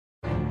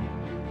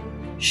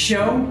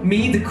Show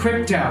me the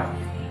crypto.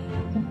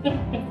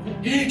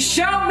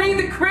 Show me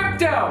the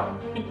crypto.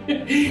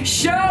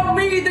 Show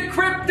me the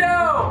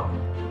crypto.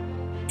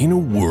 In a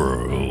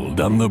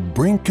world on the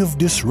brink of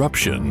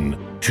disruption,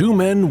 two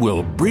men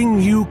will bring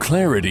you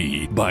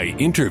clarity by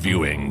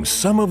interviewing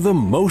some of the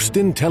most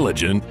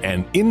intelligent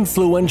and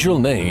influential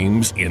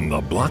names in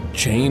the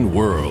blockchain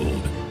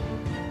world.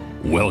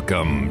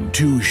 Welcome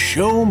to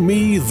Show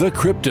Me the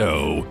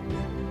Crypto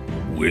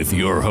with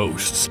your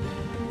hosts,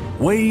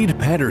 Wade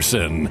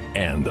Patterson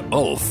and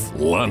Ulf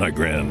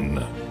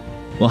Lonergan.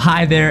 Well,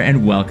 hi there,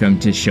 and welcome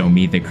to Show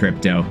Me the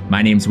Crypto.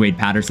 My name's Wade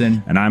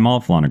Patterson. And I'm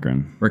Ulf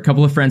Lonergan. We're a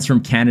couple of friends from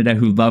Canada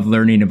who love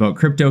learning about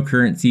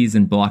cryptocurrencies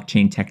and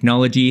blockchain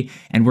technology,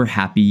 and we're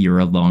happy you're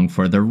along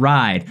for the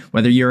ride.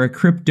 Whether you're a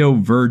crypto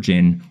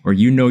virgin or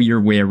you know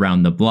your way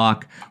around the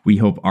block, we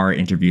hope our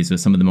interviews with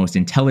some of the most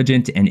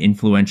intelligent and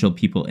influential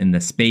people in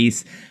the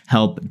space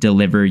help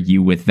deliver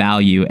you with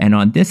value. And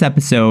on this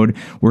episode,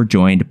 we're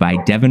joined by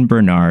Devin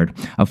Bernard,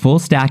 a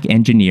full-stack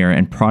engineer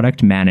and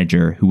product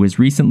manager who was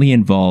recently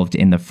involved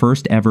in the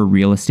first ever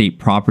real estate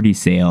property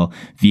sale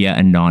via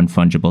a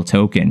non-fungible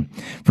token.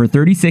 For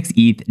 36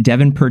 ETH,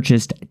 Devin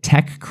purchased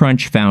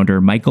TechCrunch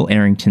founder Michael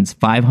Arrington's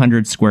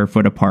 500 square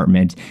foot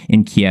apartment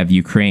in Kiev,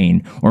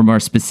 Ukraine, or more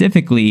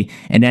specifically,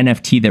 an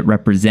NFT that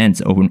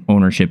represents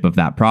ownership of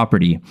that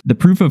property. The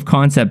proof of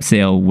concept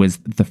sale was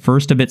the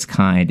first of its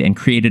kind and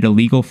created a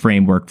legal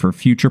framework for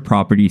future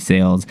property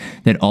sales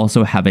that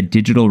also have a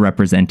digital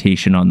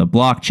representation on the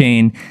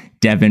blockchain.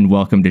 Devin,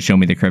 welcome to Show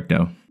Me the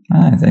Crypto.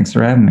 Hi, thanks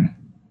for having me.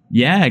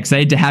 Yeah,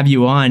 excited to have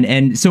you on.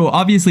 And so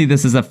obviously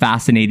this is a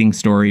fascinating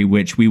story,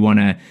 which we want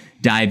to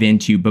dive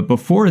into. But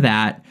before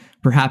that,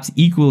 perhaps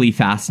equally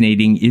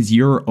fascinating is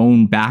your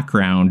own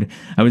background.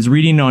 I was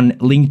reading on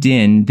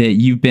LinkedIn that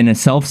you've been a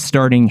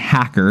self-starting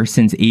hacker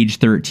since age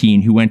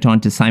 13 who went on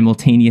to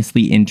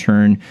simultaneously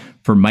intern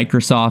for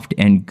Microsoft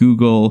and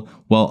Google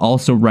while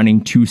also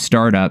running two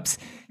startups.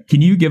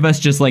 Can you give us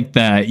just like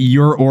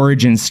your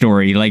origin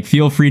story? Like,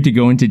 feel free to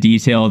go into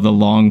detail, the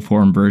long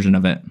form version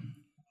of it.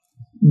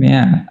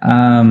 Yeah.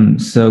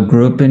 So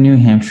grew up in New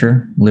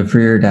Hampshire, live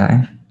free or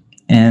die.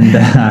 And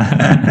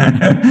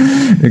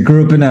I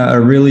grew up in a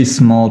really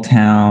small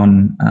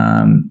town,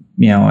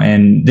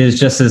 and this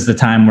just is the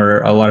time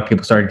where a lot of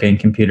people started getting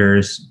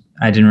computers.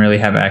 I didn't really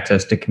have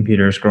access to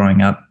computers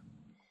growing up.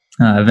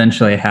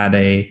 Eventually I had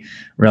a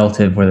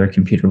relative where their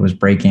computer was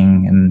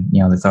breaking and,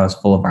 they thought it was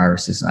full of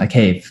viruses. Like,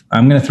 hey,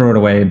 I'm going to throw it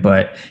away,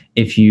 but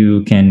if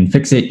you can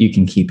fix it, you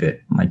can keep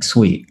it. I'm like,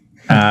 sweet.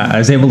 I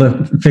was able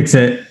to fix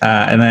it,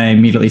 and then I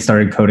immediately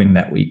started coding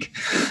that week.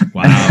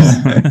 Wow.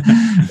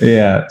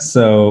 Yeah.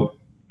 So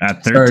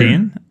at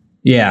 13?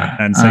 Yeah.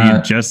 And so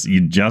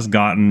you just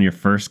gotten your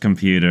first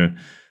computer,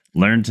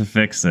 learned to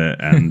fix it,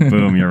 and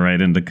boom, you're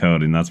right into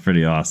coding. That's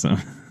pretty awesome.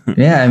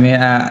 Yeah. I mean,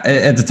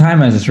 at the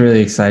time I was just really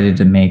excited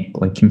to make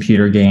like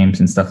computer games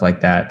and stuff like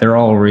that. They're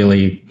all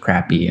really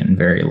crappy and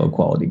very low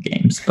quality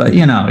games, but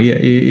you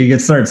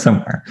get started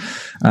somewhere.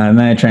 And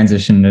then I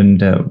transitioned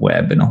into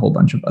web and a whole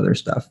bunch of other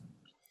stuff.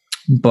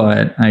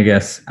 But I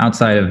guess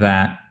outside of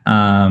that,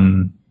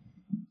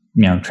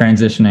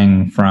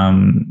 transitioning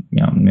from,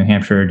 New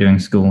Hampshire, doing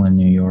school in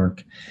New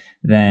York,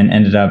 then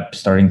ended up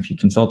starting a few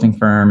consulting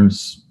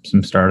firms,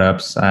 some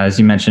startups. As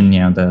you mentioned,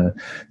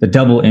 the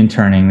double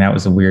interning, that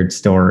was a weird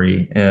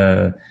story.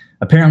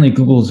 Apparently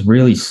Google's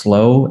really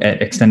slow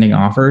at extending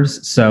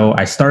offers. So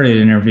I started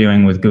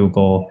interviewing with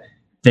Google.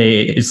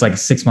 It's like a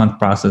 6-month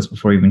process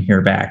before you even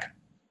hear back.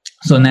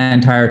 So in that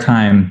entire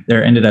time,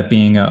 there ended up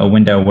being a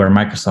window where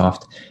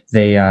Microsoft,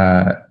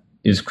 it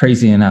was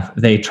crazy enough.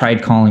 They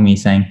tried calling me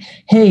saying,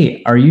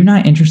 "Hey, are you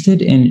not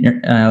interested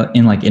in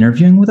like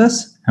interviewing with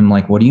us?" I'm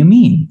like, "What do you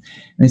mean?"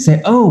 And they say,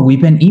 "Oh,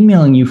 we've been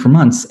emailing you for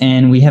months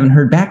and we haven't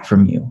heard back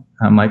from you."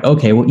 I'm like,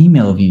 "Okay, what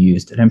email have you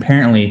used?" And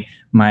apparently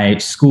my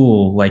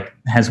school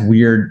has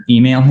weird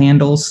email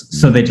handles,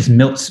 so they just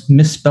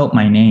misspelt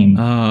my name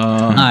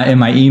in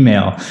my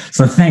email.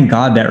 So thank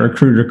God that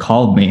recruiter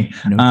called me.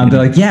 They're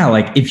like,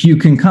 "Yeah, if you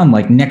can come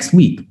next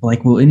week,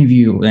 we'll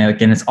interview you,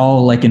 and it's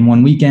all in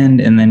one weekend,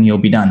 and then you'll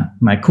be done."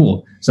 I'm like,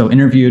 "Cool." So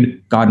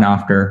interviewed, got an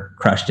offer,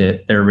 crushed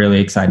it. They're really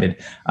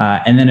excited.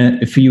 And then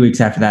a few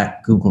weeks after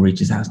that, Google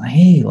reaches out. I was like,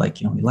 "Hey,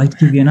 we'd like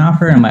to give you an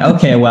offer." And I'm like,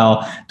 "Okay,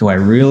 well, do I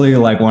really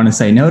want to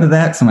say no to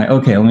that?" So I'm like,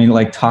 "Okay, let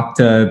me talk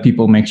to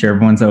people, make sure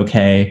everyone's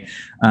okay."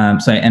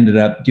 So I ended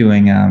up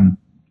doing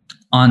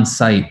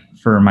on-site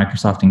for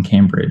Microsoft in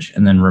Cambridge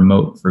and then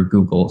remote for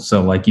Google.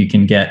 So you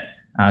can get,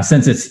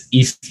 since it's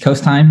East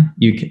Coast time,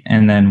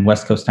 and then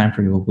West Coast time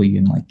for Google,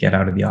 you can get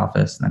out of the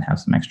office and then have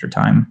some extra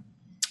time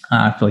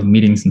for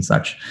meetings and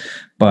such.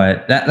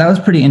 But that was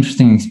a pretty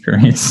interesting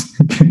experience.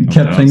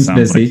 Kept things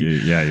busy.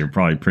 You're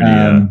probably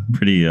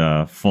pretty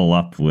full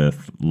up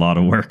with a lot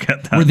of work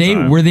at that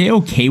time. Were they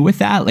okay with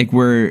that?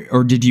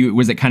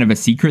 Was it kind of a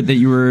secret that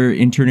you were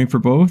interning for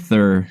both,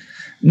 or?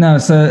 No,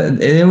 so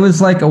it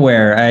was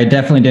aware. I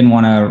definitely didn't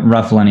want to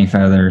ruffle any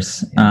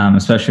feathers,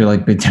 especially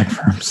big tech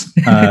firms.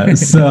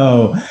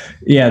 So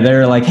yeah,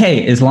 they're like,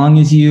 "Hey, as long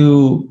as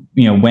you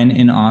when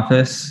in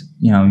office,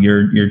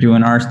 you're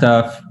doing our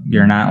stuff.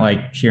 You're not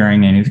like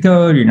sharing any of the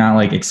code. You're not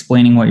like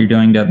explaining what you're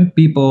doing to other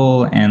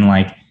people. And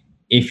like,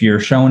 if you're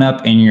showing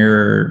up and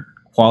your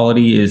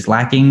quality is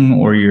lacking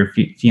or you're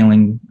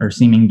feeling or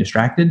seeming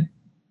distracted,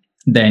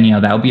 then,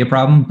 that'll be a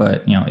problem.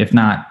 But, if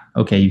not,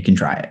 okay, you can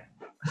try it.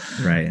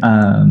 Right.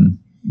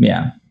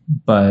 Yeah.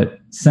 But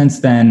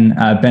since then,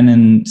 I've been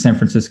in San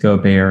Francisco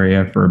Bay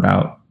Area for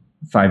about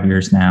 5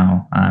 years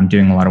now. I'm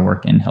doing a lot of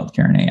work in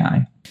healthcare and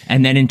AI.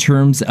 And then in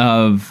terms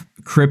of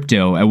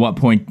crypto, at what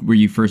point were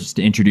you first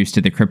introduced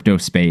to the crypto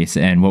space,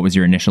 and what was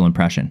your initial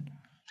impression?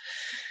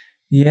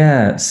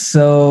 Yeah.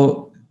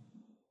 So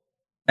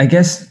I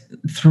guess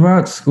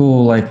throughout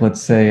school, like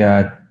let's say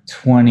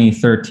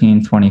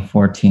 2013,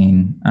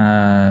 2014,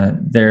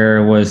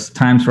 there was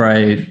times where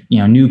I,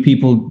 knew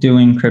people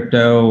doing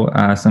crypto.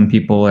 Some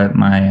people at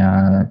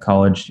my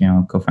college,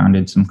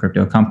 co-founded some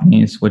crypto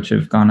companies, which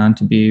have gone on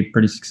to be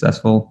pretty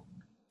successful.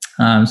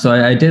 So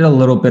I did a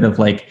little bit of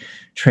like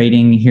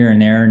trading here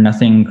and there,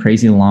 nothing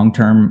crazy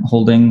long-term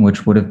holding,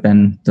 which would have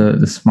been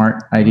the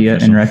smart idea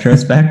in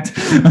retrospect.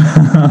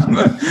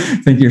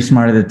 I think you're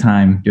smart at the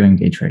time doing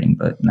day trading,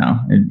 but no,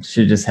 it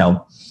should just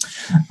help.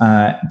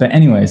 But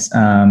anyways,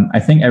 I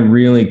think I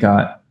really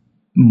got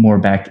more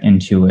back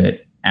into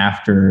it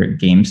after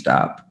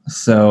GameStop.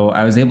 So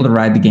I was able to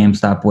ride the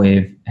GameStop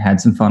wave, had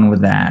some fun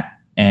with that.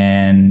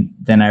 And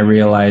then I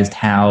realized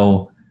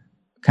how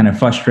kind of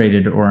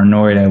frustrated or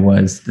annoyed I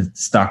was that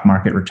stock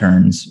market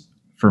returns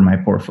for my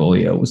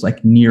portfolio was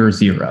like near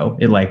zero.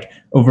 It like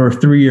over a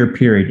 3-year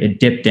period,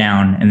 it dipped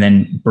down and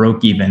then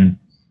broke even.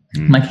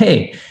 I'm like,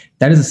 hey,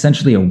 that is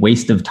essentially a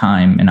waste of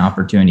time and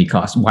opportunity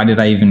cost. Why did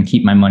I even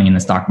keep my money in the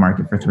stock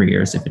market for 3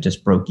 years if it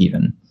just broke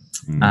even?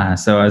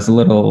 So I was a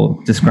little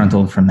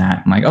disgruntled from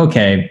that. I'm like,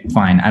 okay,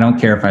 fine. I don't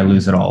care if I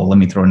lose it all. Let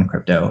me throw it in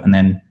crypto. And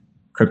then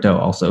crypto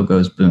also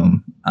goes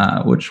boom,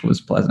 which was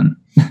pleasant.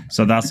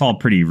 So that's all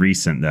pretty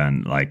recent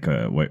then, like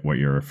what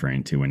you're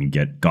referring to when you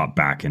got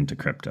back into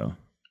crypto.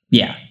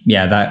 Yeah,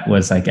 that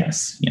was, I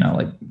guess,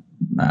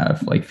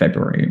 like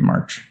February,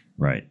 March.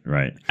 Right.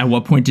 At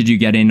what point did you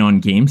get in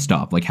on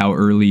GameStop? Like, how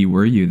early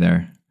were you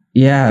there?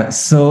 Yeah,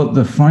 so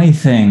the funny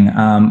thing,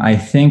 I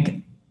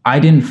think I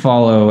didn't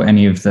follow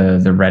any of the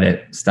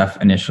Reddit stuff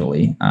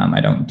initially. I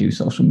don't do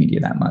social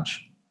media that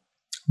much.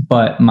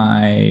 But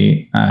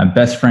my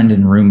best friend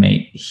and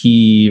roommate,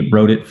 he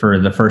wrote it for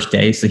the first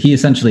day. So he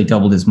essentially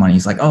doubled his money.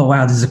 He's like, oh,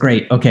 wow, this is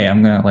great. Okay,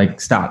 I'm going to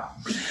stop.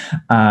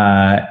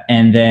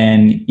 And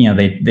then,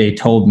 they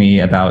told me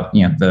about,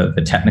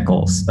 the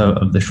technicals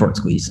of the short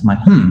squeeze. I'm like,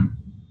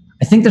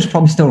 I think there's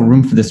probably still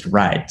room for this to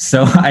ride.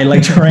 So I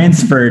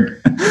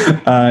transferred,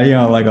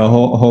 a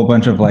whole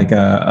bunch of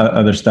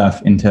other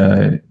stuff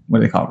into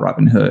what they call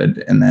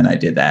Robinhood. And then I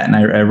did that. And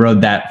I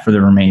rode that for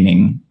the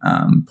remaining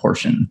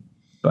portion.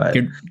 But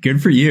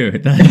good for you.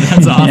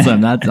 That's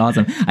awesome. That's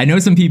awesome. I know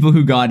some people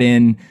who got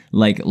in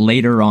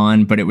later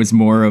on, but it was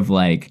more of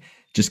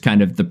just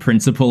kind of the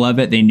principle of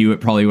it. They knew it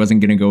probably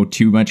wasn't going to go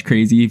too much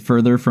crazy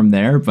further from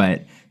there,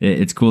 but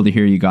it's cool to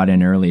hear you got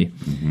in early.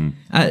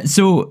 Mm-hmm.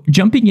 So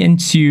jumping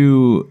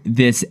into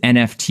this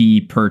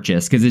NFT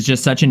purchase, because it's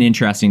just such an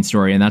interesting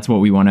story, and that's what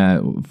we want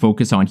to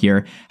focus on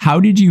here. How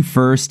did you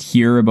first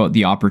hear about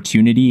the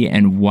opportunity,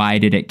 and why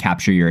did it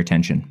capture your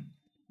attention?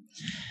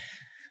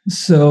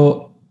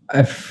 So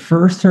I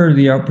first heard of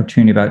the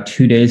opportunity about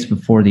 2 days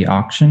before the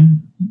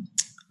auction.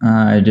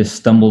 I just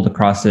stumbled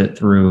across it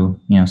through,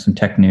 some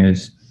tech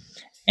news.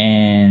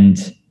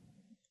 And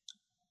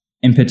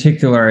in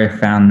particular, I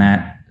found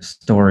that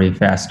story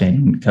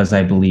fascinating because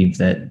I believe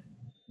that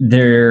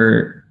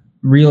their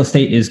real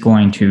estate is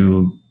going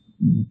to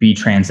be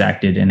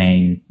transacted in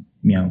a,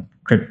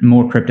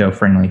 more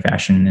crypto-friendly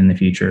fashion in the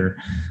future.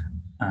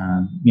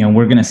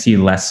 We're going to see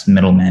less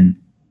middlemen.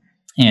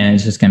 And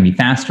it's just going to be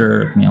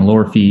faster,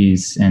 lower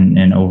fees,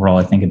 and overall,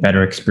 I think, a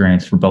better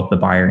experience for both the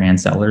buyer and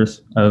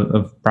sellers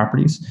of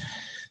properties.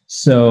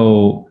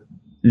 So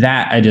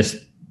that I just,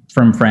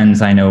 from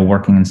friends I know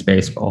working in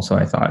space, but also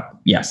I thought,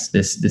 yes,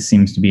 this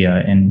seems to be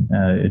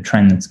a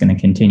trend that's going to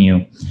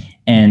continue.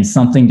 And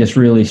something just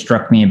really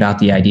struck me about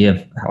the idea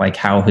of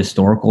how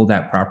historical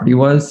that property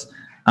was.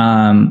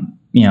 Even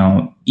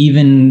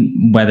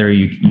whether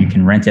you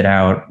can rent it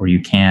out or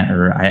you can't,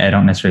 or I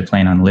don't necessarily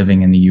plan on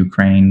living in the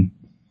Ukraine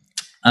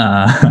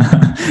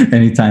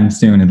anytime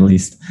soon, at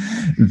least,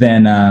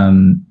 then,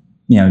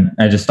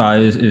 I just thought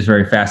it was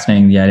very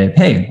fascinating, the idea of,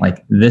 hey,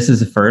 this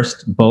is a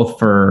first, both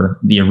for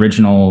the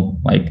original,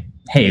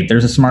 hey,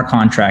 there's a smart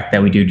contract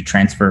that we do to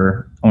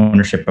transfer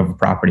ownership of a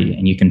property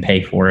and you can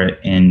pay for it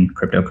in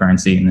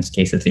cryptocurrency, in this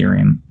case,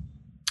 Ethereum.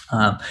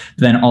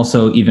 Then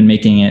also even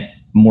making it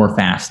more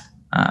fast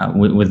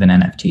with an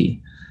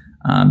NFT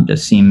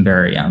just seemed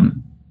very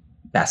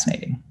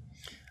fascinating.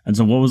 And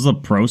so what was the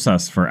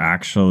process for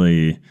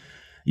actually...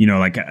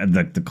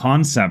 the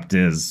concept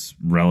is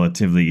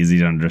relatively easy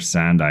to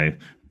understand. I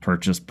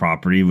purchased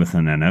property with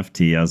an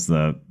NFT as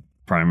the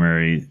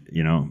primary,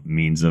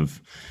 means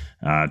of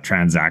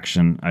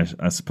transaction,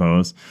 I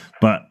suppose.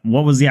 But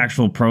what was the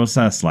actual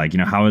process like?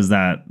 How is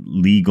that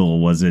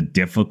legal? Was it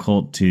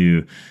difficult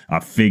to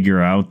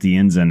figure out the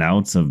ins and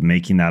outs of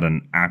making that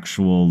an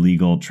actual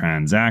legal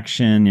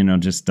transaction?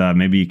 Just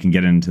maybe you can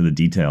get into the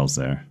details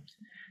there.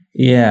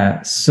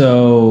 Yeah.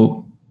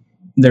 So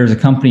there's a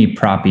company,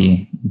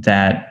 Propy,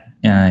 that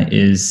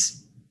is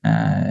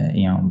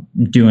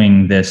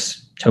doing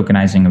this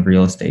tokenizing of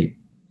real estate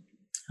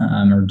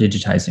or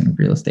digitizing of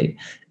real estate.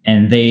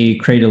 And they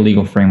create a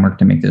legal framework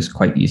to make this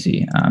quite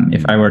easy.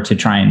 If I were to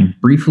try and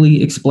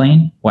briefly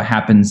explain, what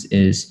happens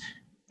is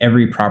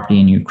every property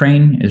in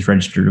Ukraine is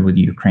registered with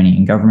the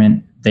Ukrainian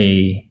government.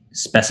 They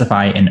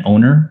specify an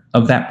owner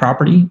of that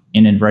property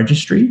in a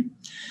registry.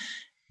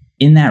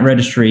 In that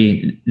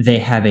registry, they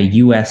have a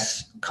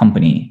US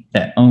company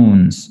that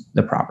owns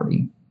the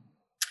property.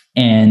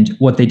 And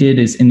what they did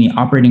is in the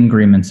operating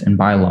agreements and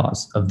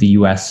bylaws of the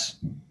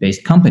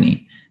US-based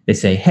company, they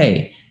say,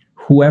 hey,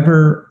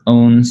 whoever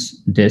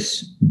owns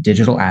this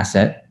digital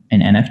asset,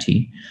 an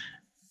NFT,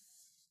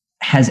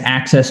 has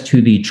access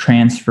to the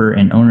transfer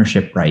and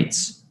ownership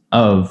rights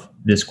of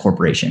this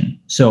corporation.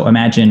 So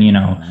imagine,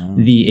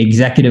 the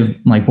executive,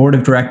 like board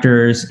of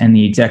directors and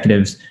the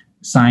executives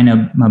sign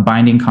a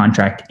binding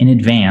contract in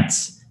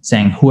advance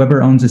saying,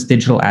 whoever owns this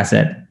digital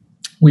asset,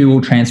 we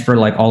will transfer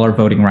like all our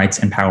voting rights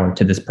and power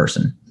to this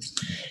person.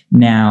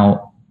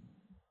 Now,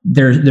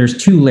 there's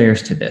two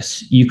layers to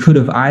this. I could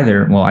have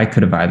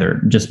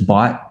either just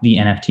bought the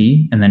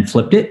NFT and then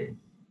flipped it.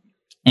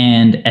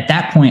 And at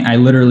that point, I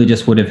literally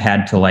just would have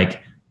had to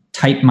like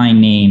type my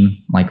name,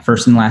 like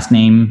first and last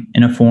name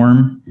in a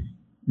form.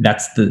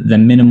 That's the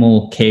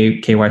minimal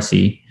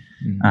KYC,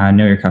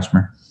 know your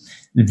customer.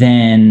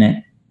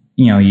 Then,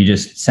 you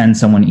just send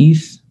someone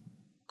ETH,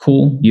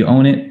 cool, you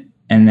own it.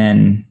 And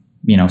then,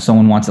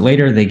 someone wants it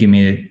later, they give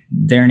me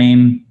their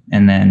name,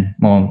 and then,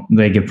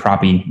 they give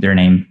Propy their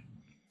name,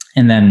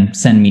 and then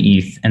send me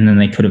ETH, and then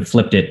they could have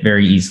flipped it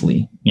very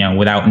easily,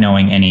 without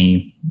knowing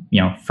any,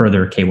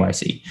 further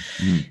KYC.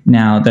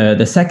 Now,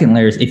 the second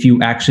layer is if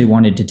you actually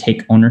wanted to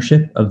take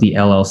ownership of the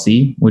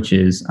LLC, which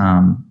is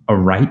a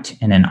right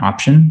and an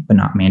option, but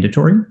not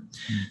mandatory.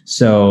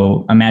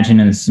 So imagine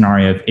in the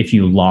scenario of if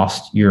you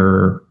lost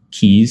your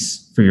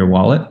keys for your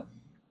wallet,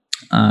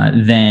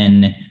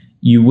 then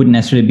you wouldn't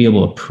necessarily be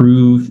able to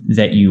prove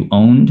that you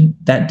owned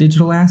that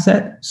digital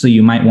asset. So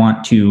you might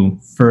want to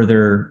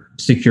further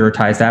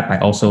securitize that by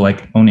also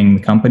like owning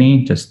the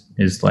company, just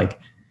is like,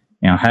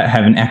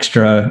 have an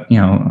extra,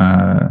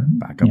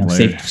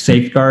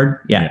 safeguard.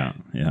 Yeah.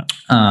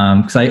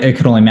 Cause I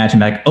could only imagine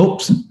like,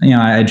 oops,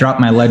 I dropped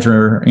my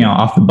ledger,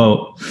 off the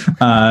boat.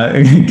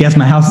 Guess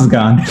my house is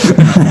gone.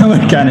 That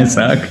would kind of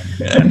suck.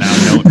 And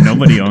now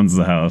nobody owns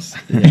the house.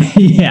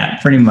 Yeah,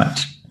 pretty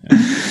much.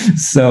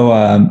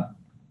 So,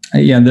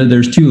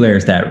 there's two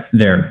layers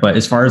there, but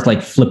as far as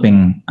like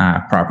flipping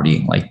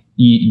property, like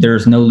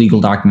there's no legal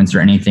documents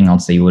or anything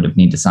else that you would have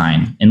need to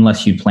sign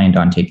unless you planned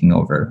on taking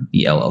over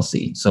the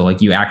LLC. So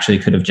like you actually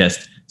could have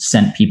just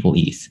sent people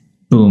ETH,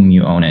 boom,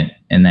 you own it,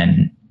 and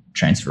then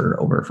transfer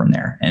over from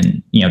there,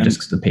 and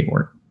just the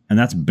paperwork. And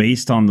that's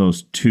based on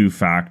those two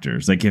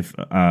factors. Like if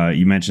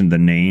you mentioned the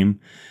name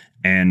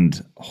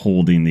and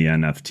holding the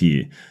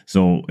NFT.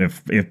 So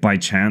if by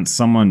chance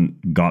someone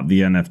got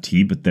the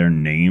NFT, but their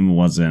name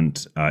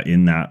wasn't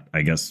in that,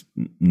 I guess,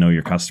 know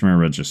your customer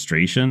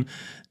registration,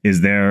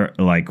 is there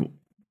like,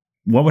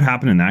 what would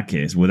happen in that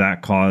case? Would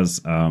that cause,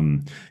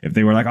 if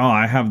they were like, oh,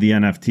 I have the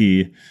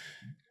NFT,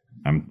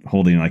 I'm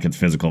holding like it's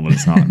physical, but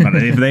it's not. But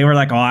if they were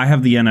like, oh, I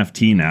have the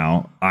NFT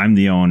now, I'm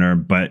the owner,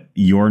 but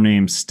your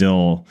name's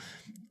still,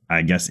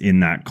 I guess, in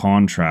that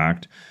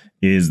contract,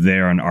 is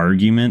there an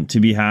argument to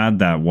be had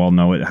that, well,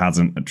 no, it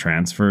hasn't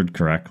transferred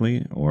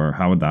correctly? Or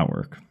how would that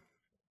work?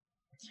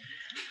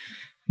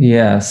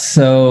 Yeah,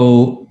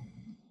 so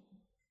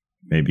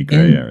maybe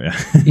gray area.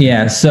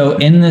 Yeah, so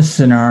in this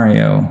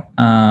scenario,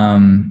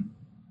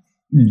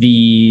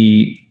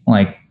 the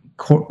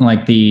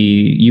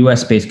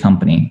US-based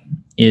company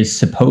is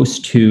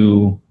supposed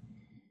to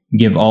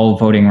give all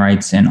voting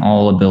rights and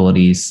all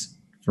abilities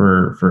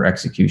for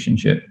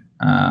executionship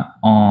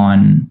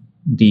on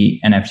the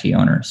NFT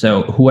owner.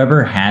 So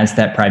whoever has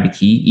that private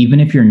key,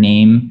 even if your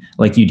name,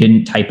 like you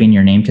didn't type in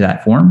your name to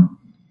that form,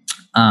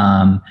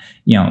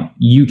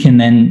 you can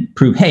then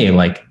prove, hey,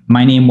 like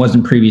my name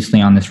wasn't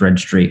previously on this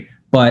registry,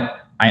 but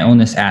I own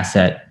this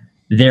asset,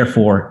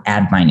 therefore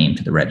add my name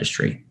to the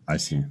registry. I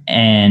see.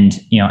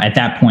 And, at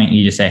that point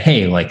you just say,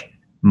 hey, like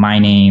my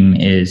name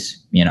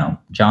is,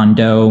 John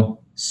Doe,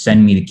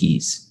 send me the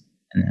keys.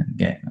 And then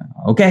get,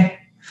 okay.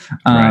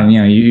 Right.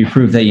 You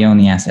prove that you own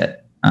the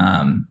asset.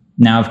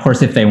 Now, of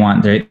course, if they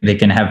want, they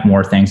can have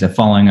more things of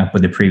following up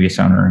with the previous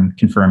owner and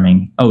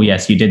confirming, oh,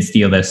 yes, you did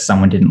steal this.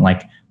 Someone didn't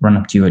like run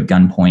up to you at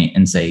gunpoint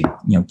and say,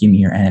 give me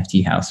your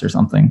NFT house or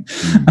something.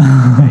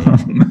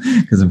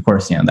 Because, of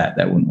course, that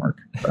wouldn't work.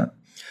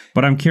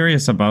 But I'm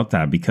curious about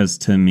that because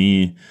to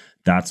me,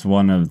 that's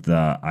one of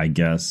the, I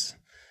guess,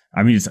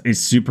 I mean, it's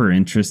super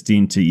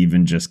interesting to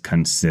even just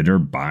consider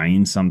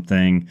buying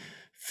something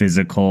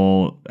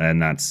physical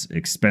and that's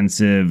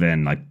expensive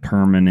and like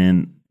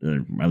permanent,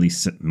 at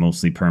least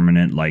mostly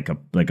permanent, like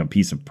a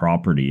piece of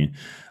property.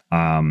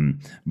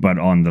 But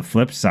on the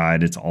flip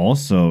side, it's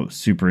also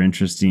super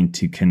interesting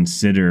to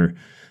consider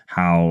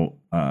how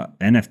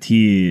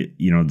NFT,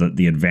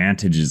 the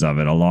advantages of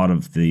it, a lot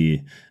of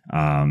the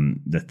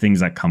things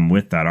that come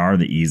with that are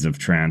the ease of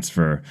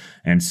transfer.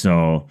 And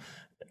so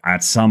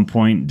at some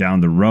point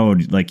down the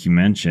road, like you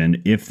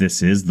mentioned, if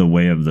this is the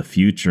way of the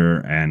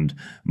future and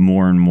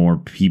more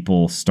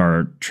people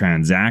start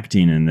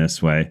transacting in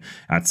this way,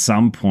 at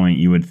some point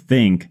you would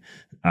think,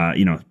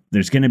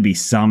 there's going to be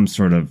some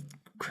sort of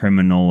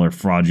criminal or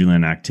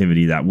fraudulent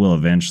activity that will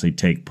eventually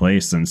take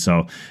place. And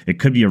so it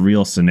could be a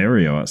real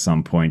scenario at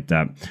some point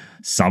that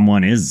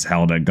someone is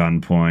held at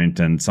gunpoint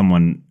and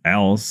someone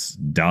else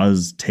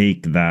does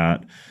take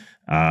that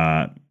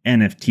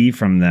NFT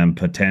from them,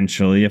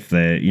 potentially, if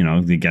they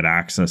get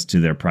access to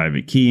their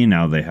private key.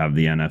 Now they have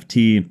the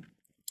NFT.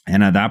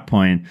 And at that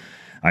point,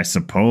 I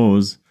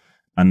suppose,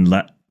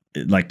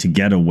 to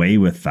get away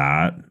with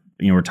that,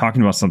 we're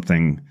talking about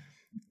something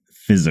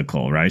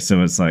physical, right?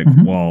 So it's like,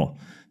 well,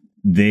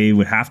 they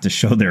would have to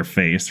show their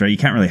face, right? You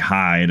can't really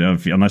hide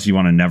unless you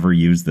want to never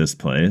use this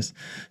place.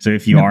 So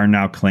if you are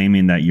now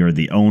claiming that you're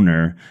the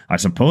owner, I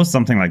suppose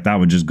something like that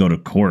would just go to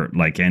court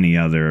like any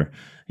other,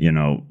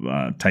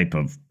 type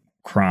of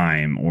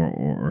crime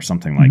or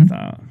something like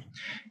that.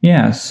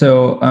 Yeah.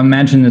 So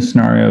imagine the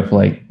scenario of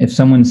like, if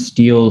someone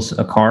steals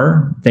a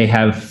car, they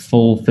have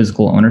full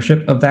physical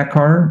ownership of that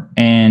car.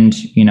 And,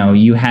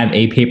 you have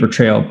a paper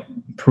trail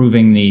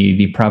proving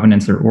the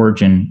provenance or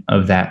origin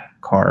of that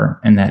car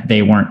and that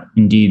they weren't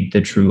indeed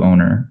the true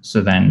owner.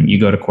 So then you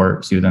go to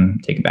court, sue them,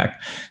 take it back.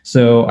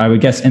 So I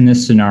would guess in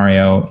this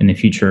scenario in the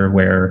future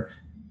where,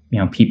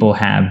 people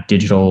have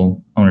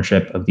digital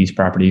ownership of these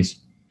properties,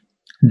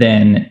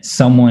 then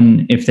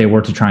someone, if they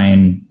were to try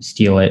and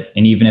steal it,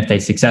 and even if they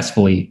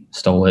successfully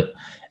stole it,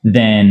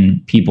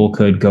 then people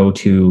could go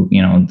to,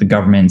 the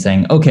government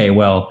saying, okay,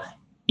 well,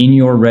 in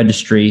your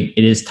registry,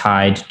 it is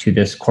tied to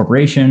this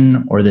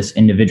corporation or this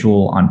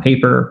individual on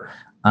paper.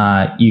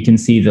 You can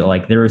see that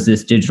like there is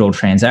this digital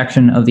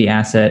transaction of the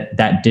asset.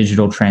 That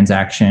digital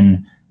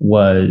transaction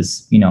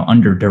was,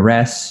 under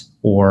duress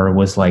or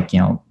was like,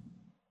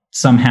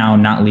 somehow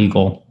not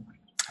legal.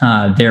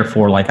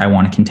 Therefore, like I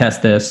want to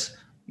contest this.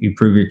 You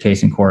prove your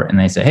case in court and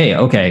they say, hey,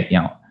 okay,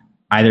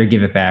 either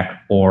give it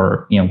back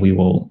or, we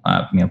will,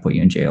 put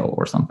you in jail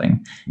or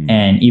something.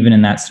 And even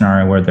in that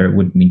scenario where there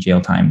wouldn't be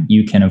jail time,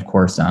 you can, of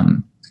course,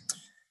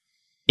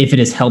 if it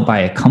is held by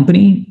a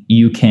company,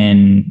 you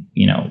can,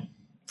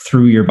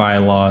 through your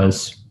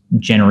bylaws,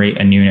 generate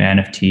a new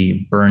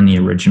NFT, burn the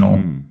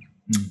original.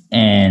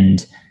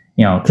 And,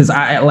 because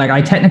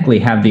I technically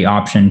have the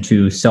option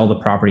to sell the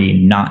property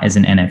not as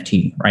an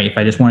NFT, right? If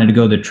I just wanted to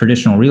go the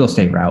traditional real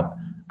estate route,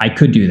 I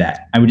could do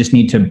that. I would just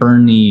need to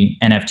burn the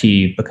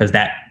NFT because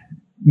that,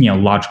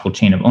 logical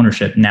chain of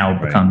ownership now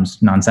becomes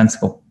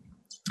nonsensical.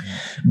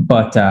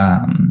 But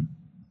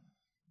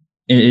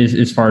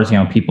as far as,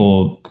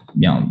 people,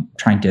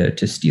 trying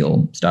to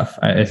steal stuff,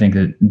 I think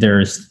that there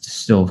is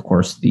still, of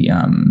course, the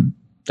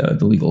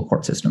legal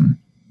court system.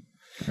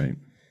 Right.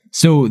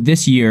 So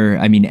this year,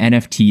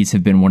 NFTs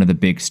have been one of the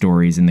big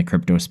stories in the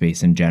crypto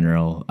space in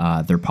general.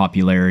 Their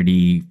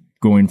popularity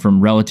going from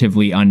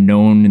relatively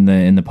unknown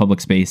in the public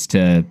space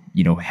to,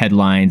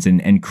 headlines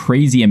and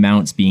crazy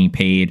amounts being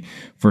paid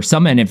for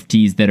some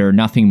NFTs that are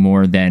nothing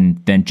more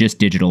than just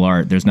digital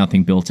art. There's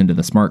nothing built into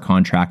the smart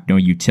contract, no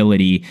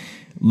utility.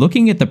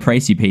 Looking at the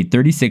price you paid,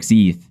 36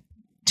 ETH,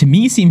 to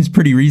me seems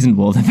pretty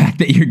reasonable. The fact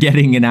that you're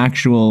getting an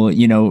actual,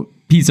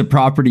 piece of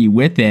property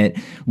with it.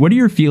 What are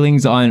your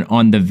feelings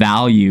on the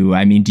value?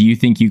 Do you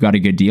think you got a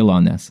good deal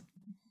on this?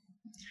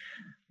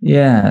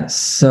 Yeah.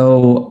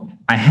 So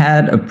I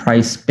had a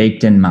price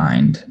baked in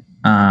mind.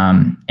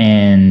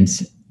 And,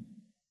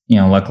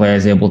 luckily I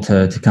was able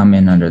to come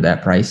in under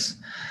that price.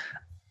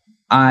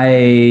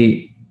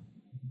 I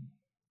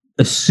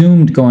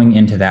assumed going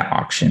into that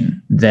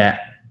auction that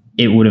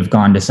it would have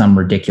gone to some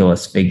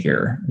ridiculous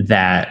figure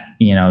that,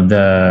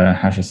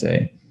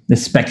 the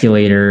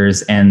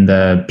speculators and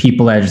the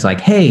people that are just like,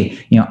 hey,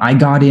 I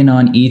got in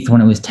on ETH when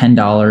it was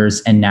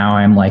 $10 and now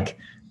I'm like,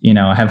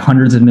 I have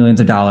hundreds of millions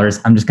of dollars.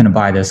 I'm just going to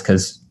buy this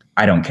because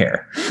I don't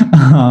care.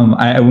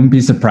 I wouldn't be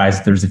surprised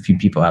if there's a few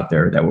people out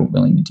there that were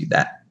willing to do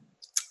that.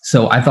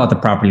 So I thought the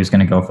property was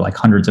going to go for like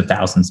hundreds of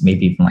thousands,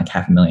 maybe even like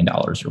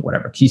 $500,000 or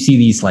whatever. You see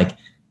these like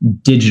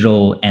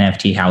digital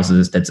NFT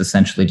houses that's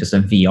essentially just a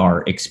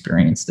VR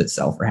experience that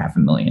sell for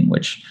 $500,000,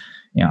 which,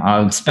 I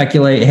would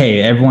speculate,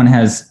 hey, everyone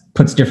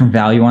puts different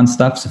value on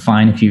stuff. So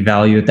fine, if you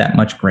value it that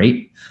much,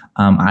 great.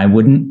 I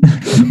wouldn't.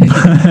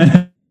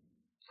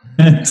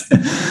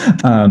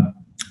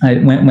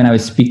 When I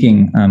was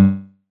speaking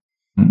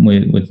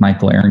with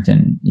Michael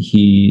Arrington,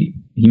 he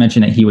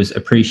mentioned that he was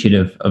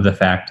appreciative of the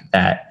fact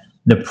that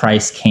the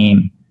price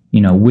came,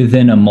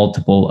 within a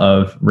multiple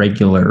of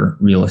regular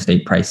real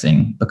estate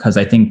pricing, because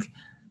I think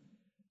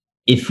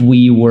if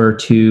we were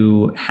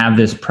to have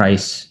this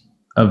price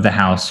of the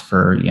house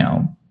for,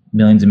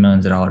 millions and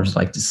millions of dollars,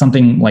 like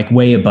something like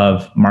way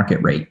above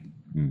market rate,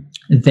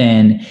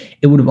 then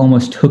it would have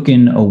almost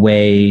taken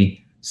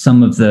away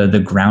some of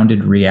the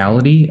grounded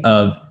reality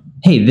of,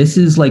 hey, this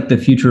is like the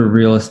future of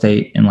real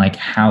estate and like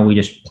how we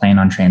just plan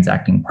on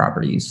transacting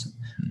properties.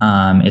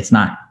 It's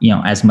not,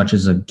 as much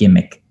as a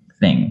gimmick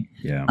thing.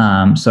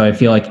 Yeah. So I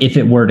feel like if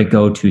it were to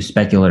go to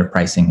speculative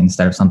pricing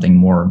instead of something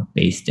more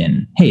based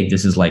in, hey,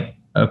 this is like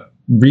a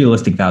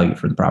realistic value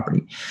for the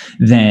property,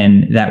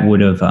 then that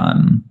would have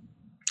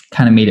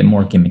kind of made it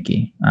more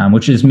gimmicky,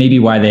 which is maybe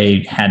why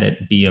they had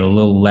it be a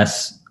little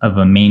less of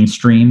a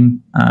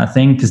mainstream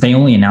thing, because they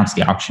only announced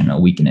the auction a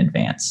week in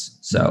advance.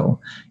 So,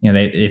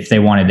 if they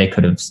wanted, they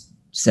could have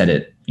set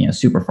it,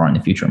 super far in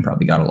the future and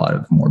probably got a lot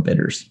of more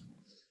bidders.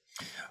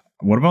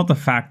 What about the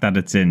fact that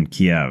it's in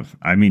Kiev?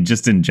 I mean,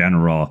 just in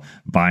general,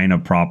 buying a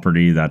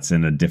property that's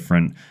in a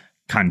different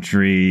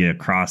country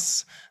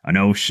across an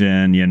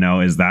ocean,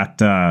 is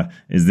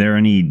there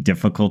any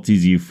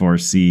difficulties you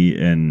foresee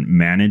in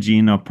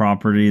managing a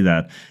property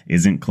that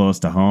isn't close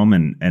to home?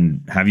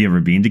 And have you ever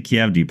been to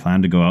Kiev? Do you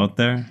plan to go out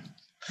there?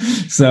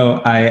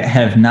 So I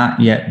have not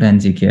yet been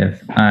to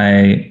Kiev.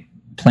 I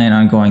plan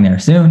on going there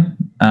soon,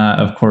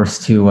 of course,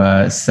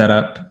 to set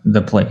up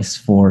the place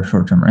for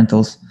short-term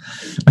rentals.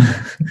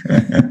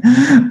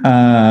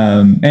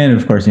 And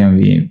of course,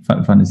 it'd be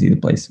fun to see the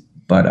place.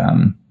 But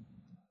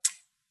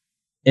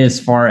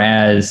as far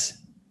as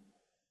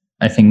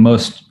I think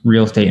most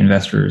real estate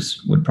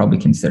investors would probably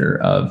consider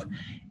of,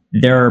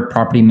 there are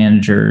property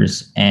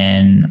managers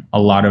and a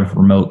lot of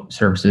remote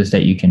services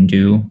that you can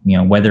do,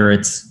 whether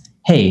it's,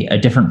 hey, a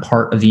different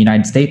part of the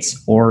United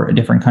States or a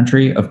different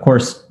country. Of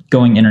course,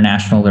 going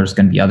international, there's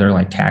going to be other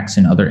like tax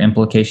and other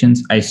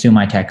implications. I assume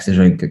my taxes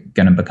are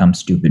going to become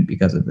stupid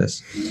because of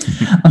this.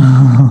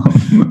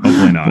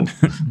 Hopefully not.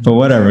 But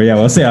whatever. Yeah,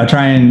 we'll see. I'll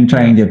try and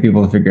get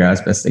people to figure out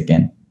as best they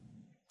can.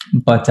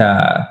 But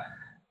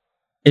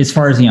as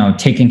far as,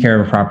 taking care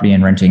of a property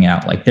and renting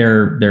out, like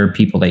there are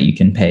people that you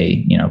can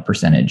pay,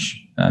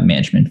 percentage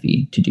management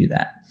fee to do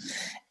that.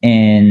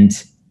 And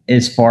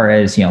as far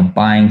as,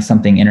 buying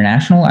something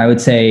international, I would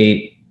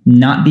say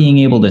not being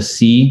able to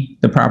see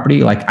the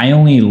property. Like I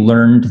only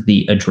learned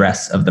the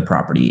address of the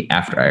property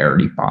after I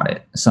already bought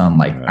it. So I'm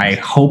like, I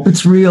hope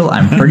it's real.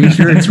 I'm pretty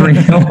sure it's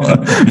real,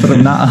 but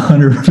I'm not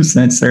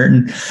 100%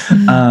 certain.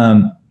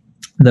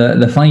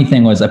 The funny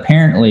thing was,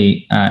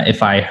 apparently,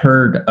 if I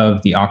heard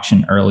of the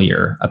auction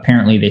earlier,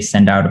 apparently they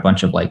send out a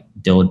bunch of like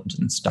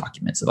diligence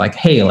documents like,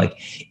 hey, like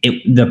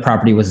the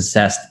property was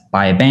assessed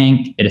by a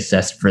bank. It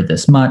assessed for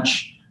this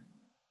much.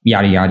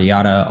 Yada, yada,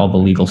 yada, all the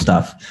legal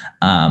stuff.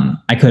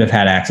 I could have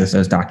had access to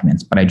those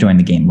documents, but I joined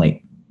the game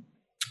late.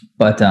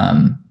 But,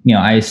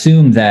 I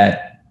assume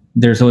that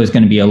there's always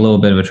going to be a little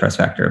bit of a trust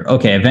factor.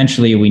 Okay,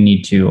 eventually we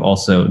need to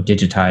also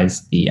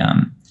digitize the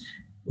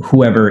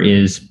whoever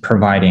is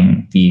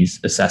providing these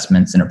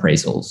assessments and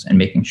appraisals and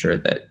making sure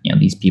that,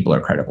 these people are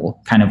credible,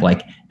 kind of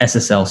like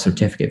SSL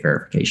certificate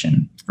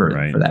verification for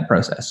that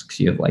process. Because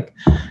you have like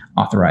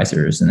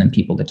authorizers and then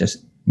people that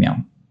just,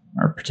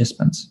 are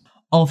participants.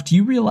 Ulf, do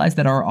you realize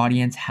that our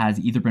audience has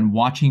either been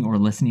watching or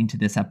listening to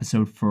this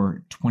episode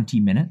for 20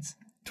 minutes?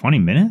 20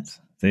 minutes?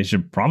 They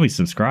should probably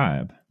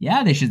subscribe.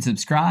 Yeah, they should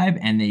subscribe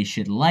and they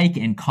should like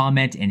and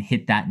comment and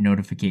hit that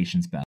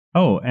notifications bell.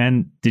 Oh,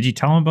 and did you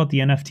tell them about the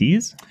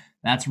NFTs?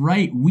 That's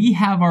right. We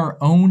have our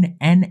own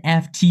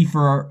NFT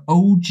for our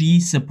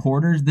OG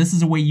supporters. This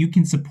is a way you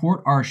can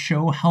support our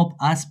show, help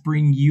us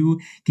bring you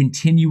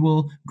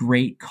continual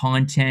great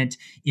content.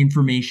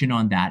 Information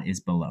on that is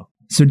below.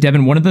 So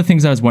Devin, one of the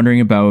things I was wondering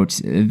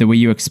about the way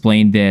you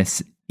explained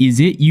this,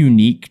 is it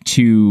unique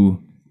to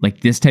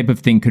like this type of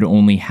thing could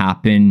only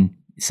happen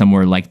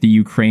somewhere like the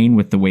Ukraine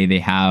with the way they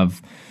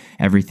have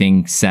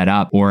everything set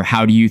up? Or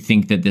how do you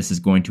think that this is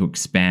going to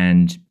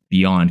expand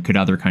beyond? Could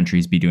other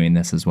countries be doing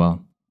this as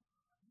well?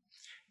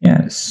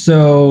 Yeah,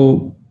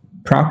 so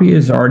Propy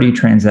has already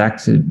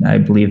transacted, I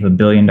believe, $1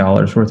 billion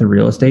worth of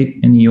real estate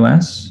in the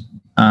US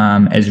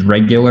as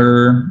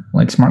regular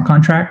like smart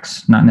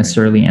contracts, not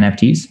necessarily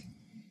NFTs.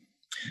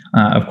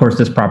 Of course,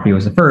 this property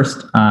was the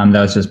first. That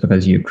was just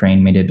because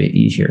Ukraine made it a bit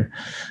easier.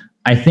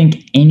 I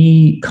think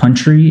any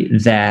country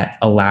that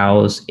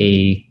allows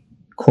a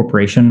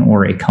corporation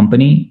or a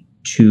company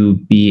to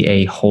be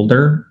a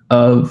holder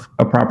of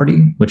a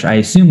property, which I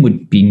assume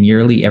would be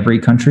nearly every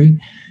country,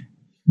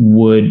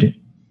 would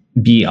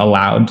be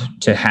allowed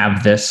to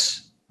have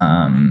this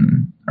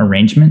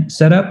arrangement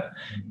set up.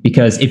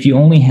 Because if you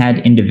only had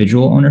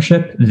individual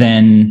ownership,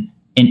 then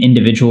an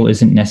individual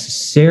isn't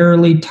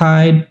necessarily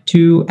tied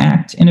to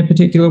act in a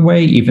particular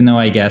way, even though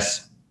I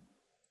guess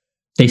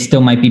they still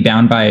might be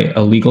bound by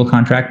a legal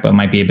contract, but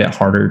might be a bit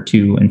harder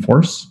to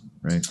enforce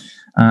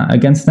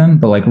against them.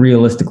 But like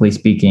realistically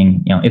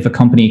speaking, if a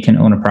company can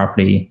own a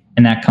property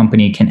and that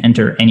company can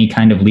enter any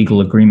kind of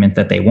legal agreement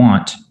that they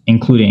want,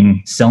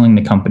 including selling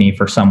the company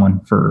for someone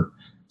for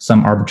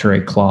some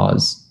arbitrary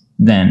clause,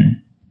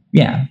 then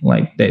yeah,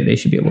 like they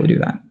should be able to do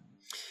that.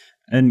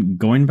 And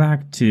going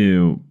back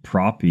to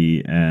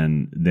Propy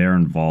and their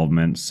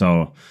involvement,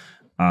 so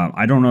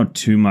I don't know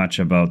too much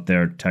about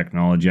their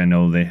technology. I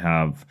know they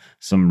have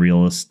some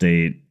real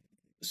estate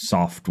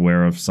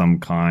software of some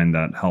kind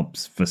that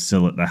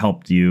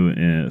helped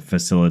you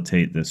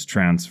facilitate this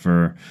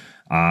transfer.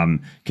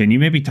 Can you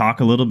maybe talk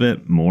a little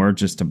bit more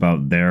just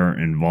about their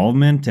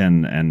involvement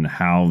and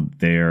how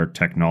their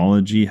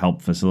technology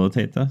helped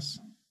facilitate this?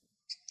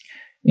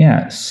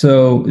 Yeah,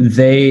 so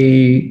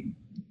they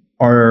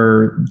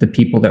are the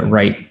people that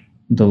write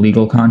the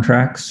legal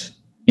contracts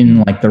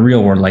in like the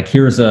real world. Like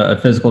here's a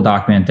physical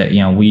document that,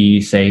 we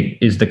say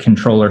is the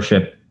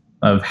controllership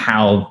of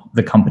how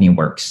the company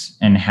works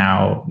and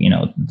how,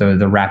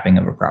 the wrapping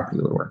of a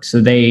property would work.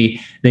 So they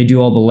do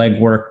all the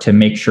legwork to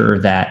make sure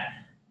that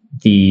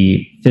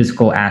the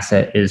physical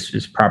asset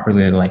is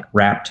properly like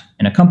wrapped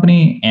in a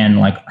company and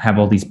like have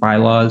all these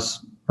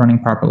bylaws running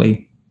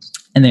properly.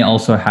 And they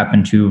also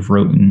happen to have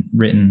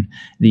written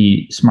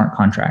the smart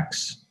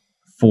contracts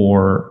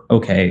for,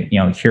 okay,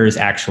 here's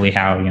actually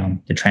how,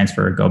 the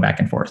transfer go back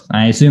and forth. And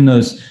I assume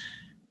those,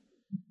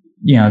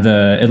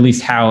 at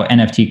least how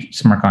NFT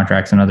smart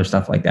contracts and other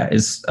stuff like that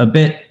is a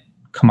bit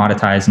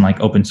commoditized and like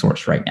open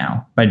source right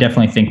now. But I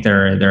definitely think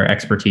their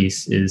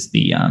expertise is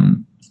the,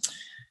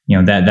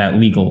 that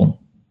legal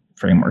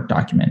framework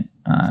document,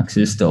 because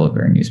it's still a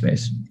very new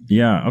space.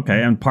 Yeah.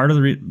 Okay. And part of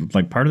the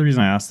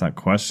reason I asked that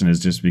question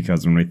is just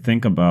because when we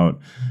think about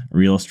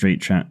real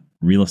estate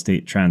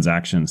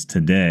transactions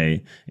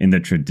today in the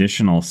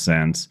traditional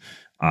sense,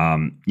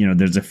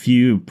 there's a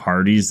few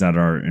parties that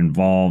are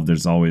involved.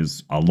 There's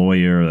always a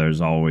lawyer.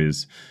 There's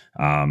always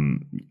a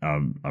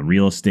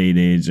real estate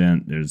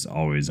agent. There's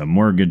always a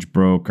mortgage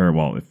broker.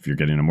 Well, if you're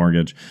getting a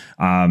mortgage,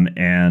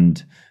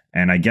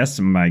 and I guess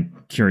my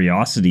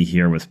curiosity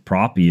here with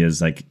Propy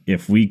is like,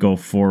 if we go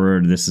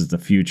forward, this is the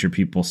future.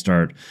 People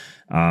start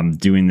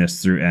doing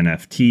this through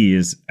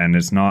NFTs, and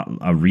it's not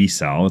a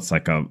resell. It's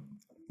like a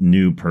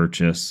new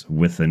purchase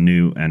with a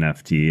new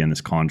NFT, and this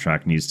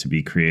contract needs to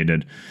be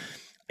created.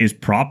 Is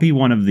Propy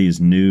one of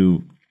these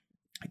new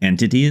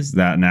entities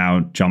that now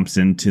jumps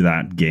into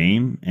that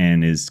game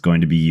and is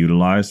going to be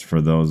utilized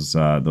for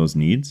those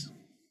needs?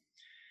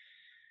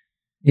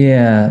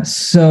 Yeah.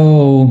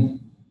 So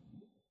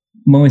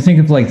when we think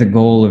of like the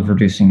goal of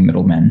reducing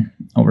middlemen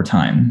over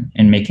time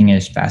and making it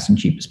as fast and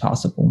cheap as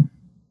possible,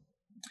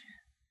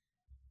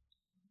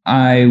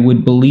 I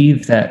would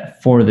believe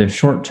that for the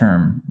short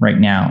term right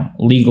now,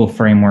 legal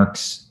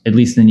frameworks, at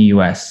least in the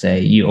US, say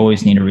you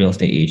always need a real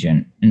estate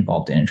agent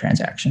involved in a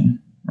transaction,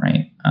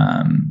 right?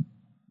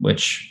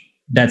 Which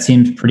that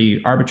seems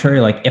pretty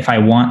arbitrary. Like if I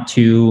want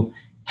to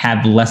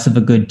have less of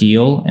a good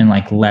deal and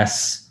like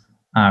less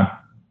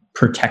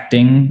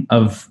protecting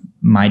of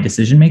my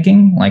decision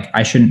making, like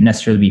I shouldn't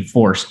necessarily be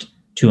forced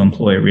to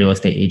employ a real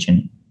estate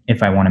agent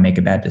if I want to make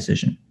a bad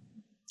decision.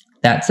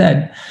 That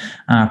said,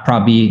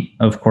 Propy,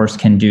 of course,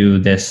 can do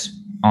this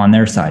on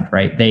their side,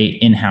 right? They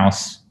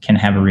in-house can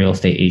have a real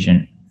estate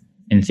agent,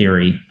 in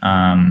theory,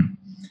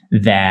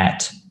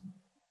 that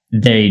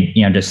they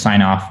just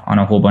sign off on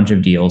a whole bunch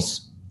of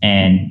deals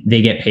and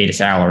they get paid a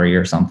salary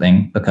or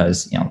something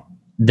because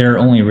they're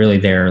only really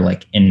there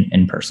like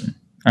in person.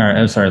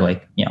 Or sorry,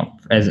 like,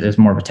 as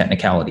more of a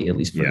technicality, at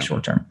least for the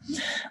short term.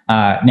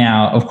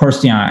 Now, of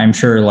course, I'm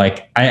sure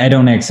like, I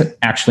don't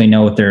actually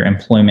know what their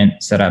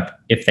employment setup,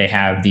 if they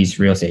have these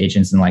real estate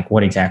agents and like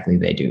what exactly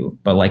they do.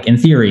 But like in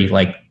theory,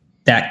 like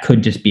that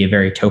could just be a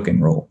very token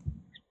role.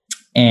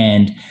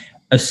 And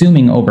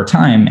assuming over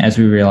time, as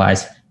we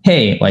realize,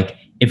 hey, like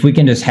if we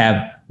can just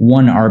have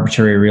one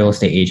arbitrary real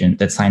estate agent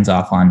that signs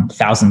off on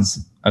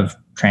thousands of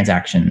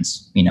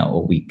transactions, a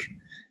week,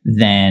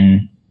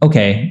 then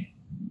okay,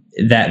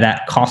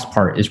 that cost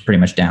part is pretty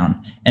much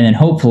down. And then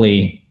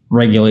hopefully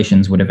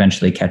regulations would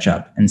eventually catch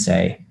up and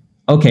say,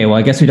 okay, well,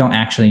 I guess we don't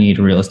actually need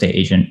a real estate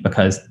agent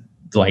because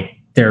like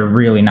they're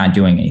really not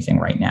doing anything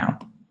right now.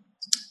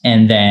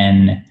 And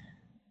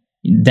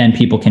then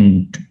people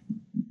can,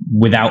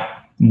 with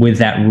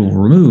that rule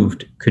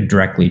removed, could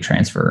directly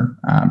transfer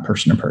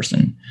person to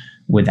person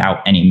without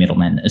any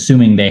middlemen,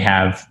 assuming they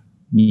have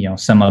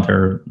some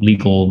other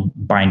legal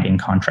binding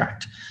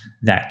contract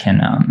that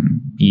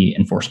can be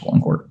enforceable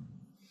in court.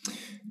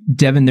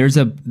 Devin, there's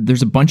a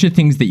bunch of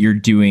things that you're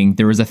doing.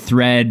 There was a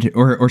thread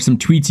or some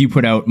tweets you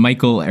put out.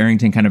 Michael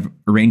Arrington kind of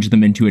arranged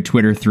them into a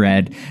Twitter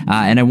thread.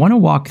 And I want to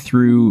walk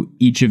through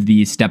each of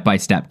these step by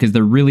step because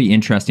they're really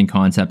interesting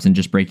concepts and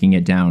just breaking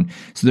it down.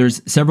 So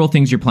there's several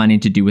things you're planning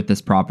to do with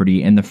this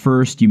property. And the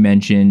first you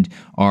mentioned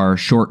are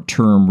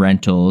short-term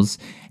rentals.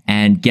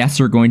 And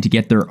guests are going to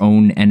get their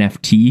own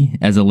NFT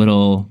as a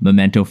little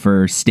memento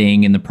for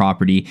staying in the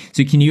property.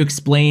 So can you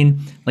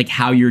explain like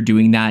how you're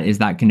doing that? Is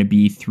that going to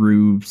be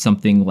through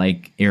something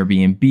like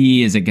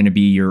Airbnb? Is it going to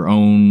be your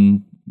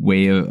own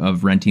way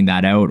of renting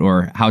that out?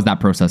 Or how's that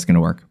process going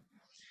to work?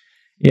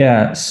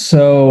 Yeah,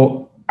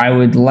 so I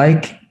would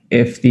like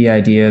if the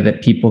idea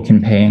that people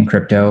can pay in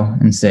crypto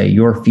and say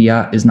your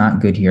fiat is not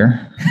good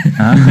here.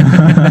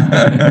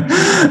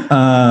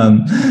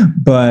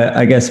 But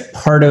I guess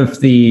part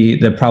of the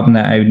problem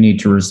that I would need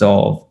to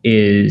resolve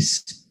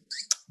is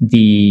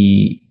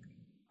the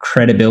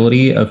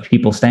credibility of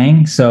people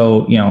staying.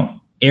 So,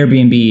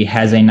 Airbnb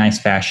has a nice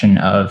fashion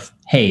of,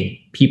 hey,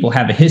 people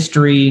have a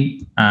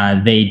history.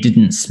 They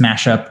didn't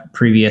smash up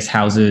previous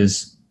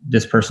houses.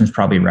 This person's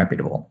probably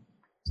reputable.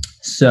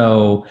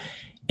 So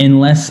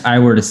unless I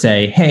were to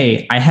say,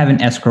 hey, I have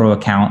an escrow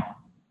account,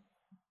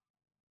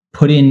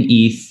 put in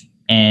ETH,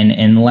 and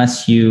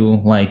unless you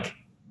like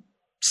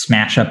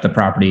smash up the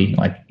property,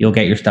 like you'll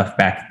get your stuff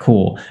back,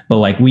 cool. But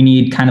like we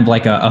need kind of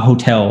like a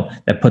hotel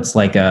that puts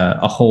like a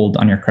hold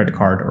on your credit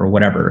card or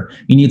whatever.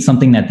 You need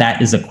something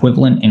that is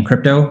equivalent in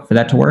crypto for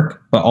that to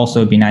work. But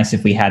also it'd be nice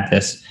if we had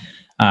this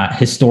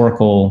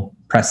historical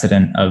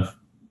precedent of,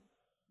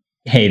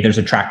 hey, there's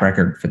a track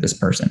record for this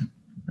person.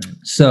 Right.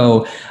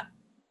 So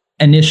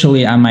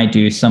initially I might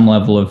do some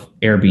level of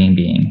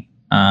Airbnb,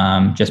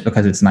 just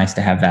because it's nice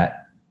to have that,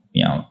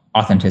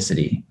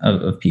 authenticity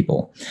of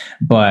people.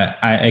 But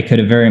I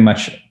could very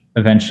much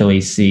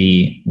eventually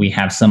see we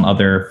have some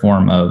other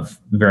form of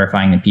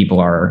verifying that people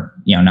are,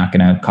 not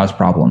going to cause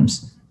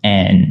problems,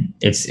 and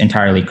it's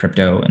entirely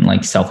crypto and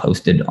like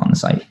self-hosted on the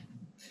site.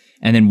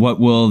 And then what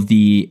will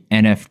the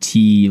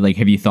NFT, like,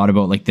 have you thought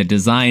about like the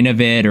design of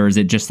it, or is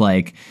it just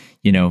like,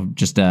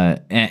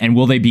 and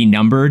will they be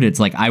numbered? It's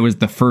like, I was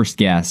the first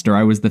guest, or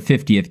I was the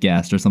 50th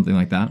guest, or something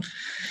like that.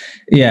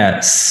 Yeah.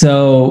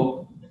 So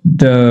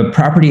the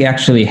property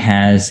actually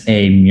has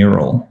a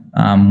mural.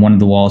 One of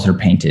the walls are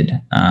painted.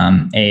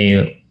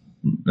 A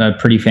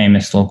pretty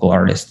famous local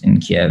artist in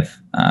Kiev,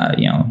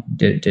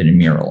 did a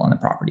mural on the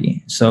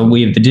property. So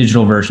we have the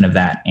digital version of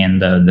that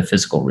and the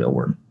physical real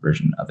world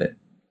version of it.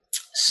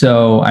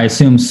 So I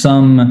assume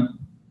some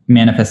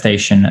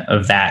manifestation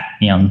of that,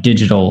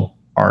 digital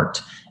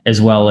art, as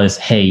well as,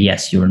 hey,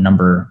 yes, you were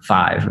number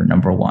 5 or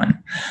number 1.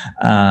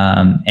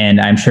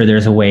 And I'm sure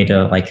there's a way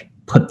to like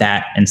put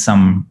that in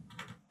some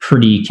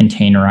pretty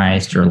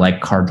containerized or like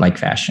card-like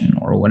fashion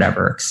or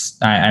whatever.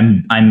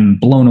 I'm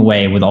blown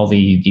away with all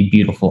the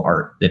beautiful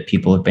art that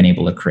people have been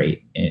able to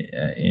create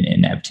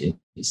in NFTs.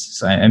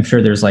 So I'm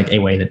sure there's like a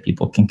way that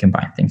people can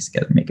combine things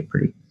together and make it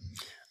pretty.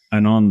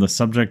 And on the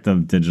subject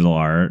of digital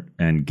art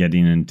and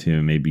getting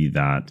into maybe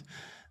that,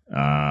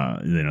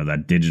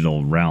 that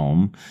digital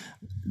realm,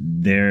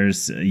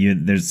 there's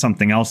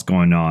something else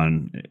going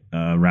on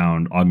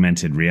around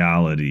augmented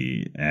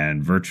reality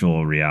and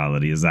virtual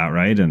reality. Is that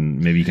right? And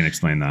maybe you can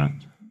explain that.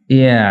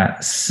 Yeah.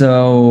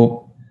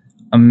 So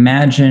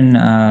imagine,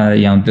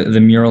 the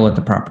mural at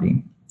the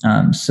property.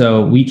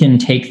 So we can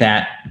take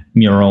that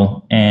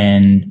mural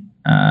and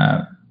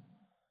kind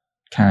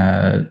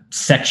of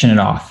section it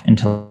off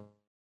into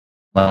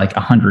like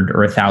 100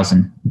 or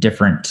 1,000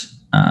 different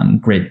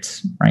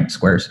grids, right?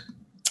 Squares.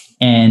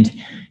 And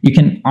you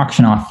can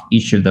auction off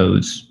each of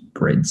those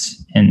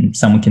grids, and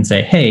someone can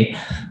say, hey,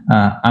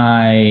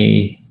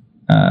 they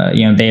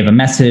have a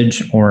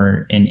message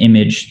or an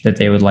image that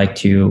they would like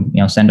to,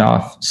 send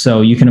off.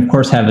 So you can, of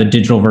course, have a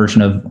digital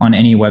version of, on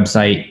any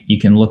website, you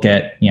can look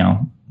at,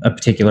 a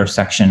particular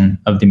section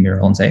of the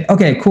mural and say,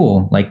 okay,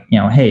 cool. Like,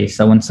 hey,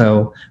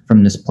 so-and-so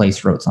from this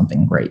place wrote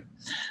something great.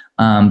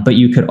 But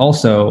you could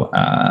also,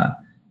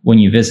 when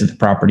you visit the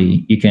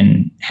property, you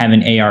can have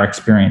an AR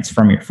experience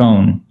from your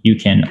phone. You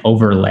can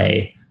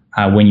overlay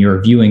when you're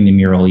viewing the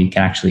mural, you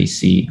can actually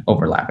see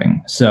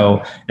overlapping.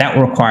 So that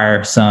will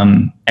require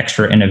some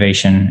extra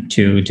innovation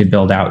to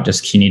build out.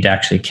 Just you need to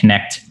actually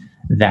connect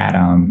that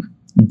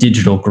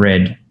digital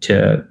grid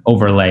to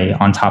overlay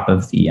on top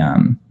of the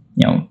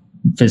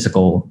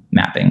physical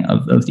mapping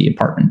of the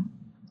apartment.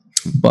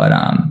 But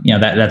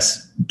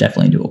that's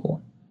definitely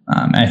doable.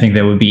 And I think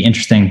that would be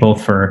interesting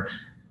both for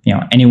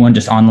anyone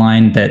just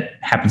online that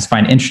happens to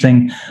find it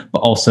interesting, but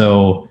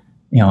also,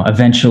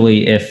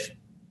 eventually if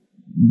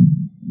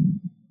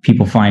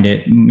people find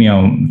it,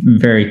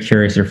 very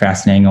curious or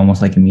fascinating,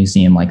 almost like a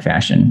museum-like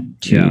fashion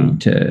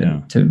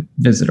to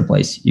visit a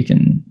place, you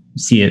can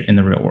see it in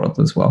the real world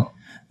as well.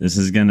 This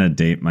is going to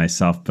date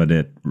myself, but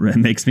it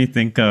makes me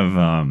think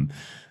of,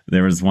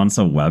 there was once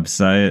a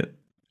website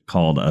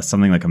called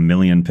something like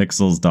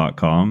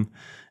amillionpixels.com.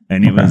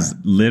 And it was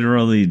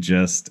literally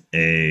just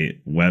a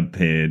web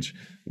page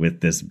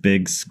with this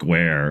big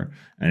square,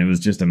 and it was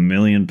just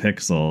 1,000,000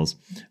 pixels.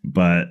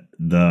 But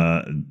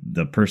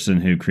the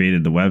person who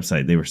created the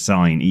website, they were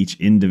selling each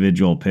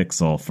individual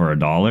pixel for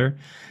 $1,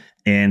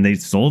 and they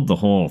sold the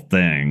whole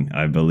thing,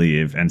 I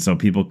believe. And so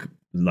people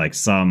like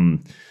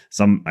some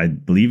I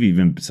believe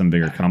even some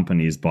bigger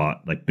companies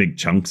bought like big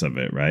chunks of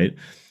it, right?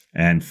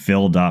 And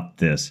filled up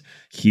this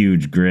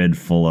huge grid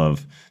full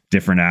of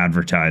different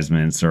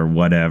advertisements or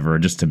whatever,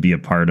 just to be a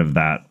part of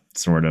that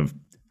sort of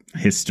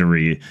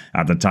history.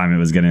 At the time, it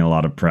was getting a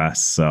lot of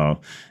press.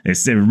 So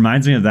it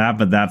reminds me of that,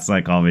 but that's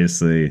like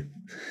obviously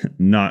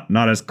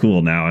not as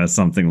cool now as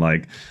something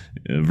like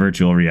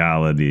virtual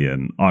reality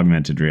and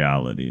augmented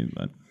reality.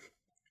 But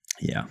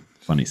yeah,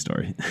 funny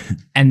story.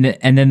 And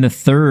then the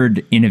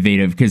third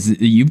innovative,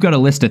 because you've got a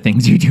list of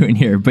things you're doing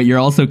here, but you're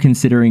also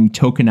considering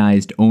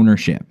tokenized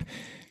ownership.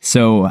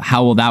 So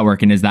how will that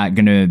work? And is that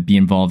going to be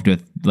involved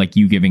with like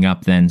you giving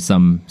up then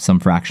some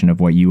fraction of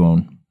what you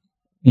own?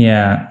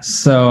 Yeah.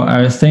 So I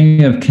was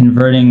thinking of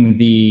converting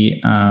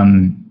the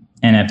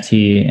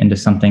NFT into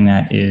something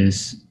that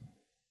is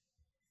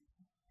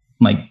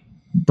like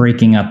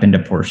breaking up into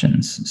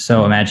portions.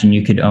 So imagine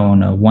you could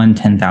own a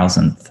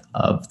 1/10,000th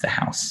of the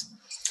house.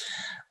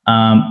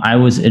 I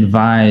was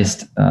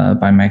advised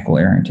by Michael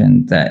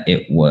Arrington that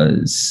it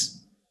was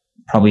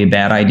probably a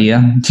bad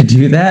idea to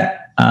do that.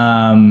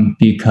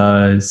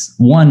 Because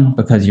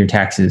your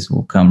taxes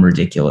will come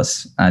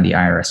ridiculous. The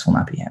IRS will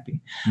not be happy.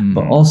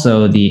 But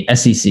also the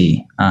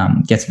SEC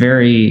gets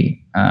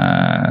very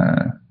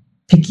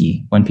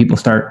picky when people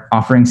start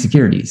offering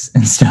securities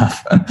and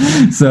stuff.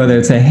 So they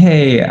would say,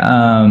 hey,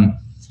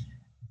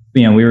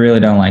 we really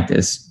don't like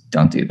this.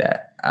 Don't do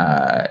that.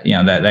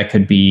 That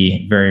could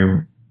be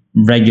very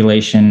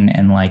regulation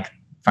and like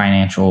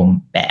financial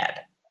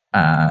bad.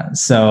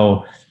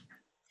 So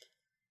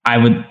I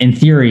would, in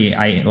theory,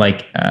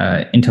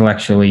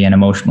 intellectually and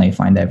emotionally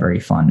find that very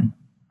fun.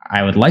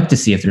 I would like to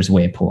see if there's a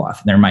way to pull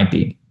off. There might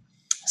be.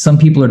 Some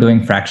people are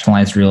doing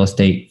fractionalized real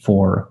estate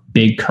for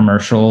big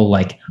commercial,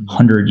 like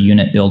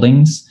 100-unit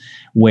buildings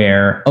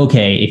where,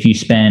 okay, if you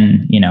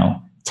spend,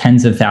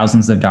 tens of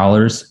thousands of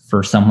dollars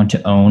for someone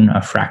to own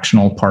a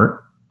fractional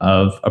part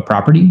of a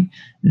property,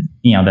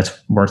 that's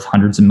worth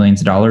hundreds of millions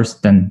of dollars,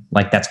 then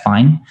that's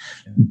fine.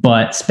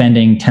 But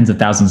spending tens of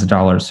thousands of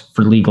dollars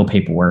for legal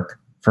paperwork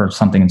for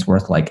something that's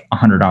worth like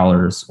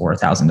 $100 or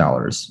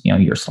 $1,000,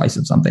 your slice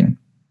of something,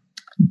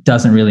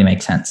 doesn't really make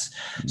sense.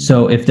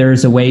 So if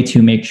there's a way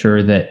to make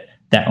sure that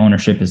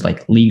ownership is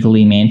like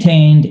legally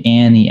maintained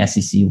and the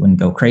SEC wouldn't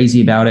go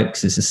crazy about it,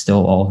 because this is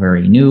still all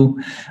very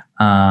new,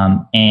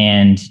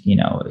 and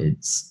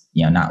it's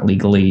not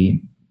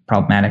legally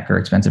problematic or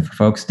expensive for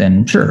folks,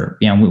 then sure,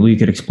 we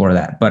could explore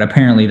that. But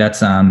apparently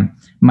that's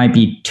might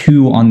be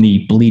too on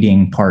the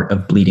bleeding part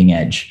of bleeding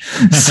edge.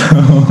 So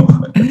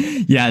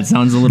yeah, it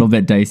sounds a little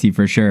bit dicey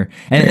for sure.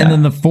 And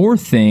then the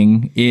fourth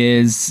thing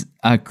is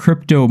a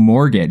crypto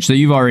mortgage. So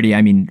you've already,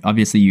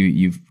 obviously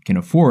you can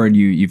afford,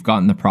 you've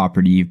gotten the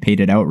property, you've paid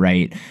it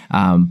outright,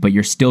 but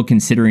you're still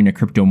considering a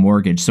crypto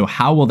mortgage. So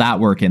how will that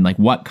work? And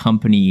what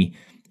company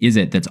is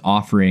it that's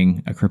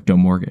offering a crypto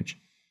mortgage?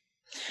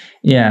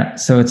 Yeah,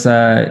 so it's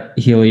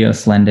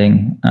Helios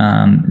Lending.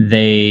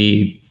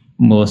 They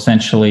will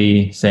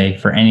essentially say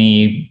for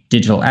any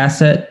digital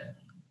asset,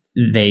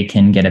 they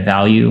can get a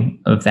value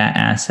of that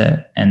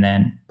asset and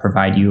then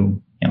provide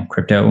you,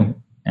 crypto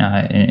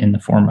in the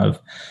form of,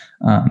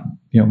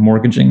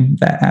 mortgaging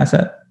that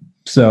asset.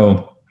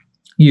 So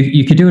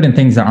you could do it in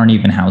things that aren't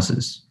even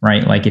houses,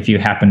 right? Like if you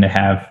happen to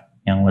have,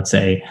 let's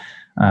say,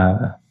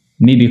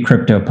 maybe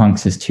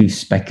CryptoPunks is too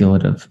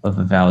speculative of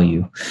a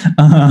value,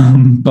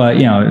 but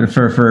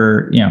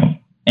for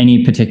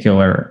any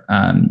particular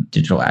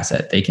digital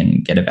asset, they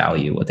can get a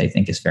value what they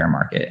think is fair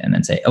market, and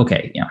then say,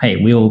 okay, hey,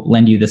 we'll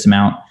lend you this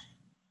amount,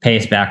 pay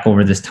us back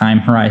over this time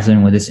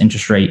horizon with this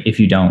interest rate. If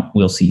you don't,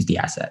 we'll seize the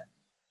asset.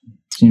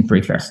 Seems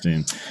pretty fair.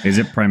 Is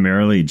it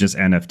primarily just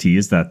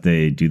NFTs that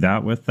they do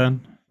that with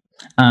then?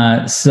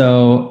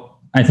 So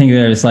I think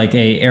there's like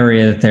a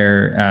area that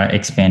they're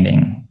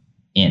expanding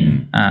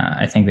in.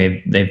 I think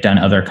they've done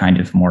other kind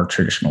of more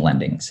traditional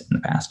lendings in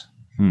the past.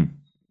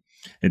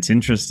 It's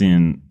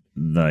interesting,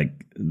 like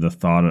the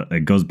thought,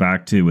 it goes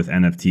back to with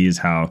NFTs,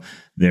 how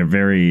they're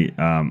very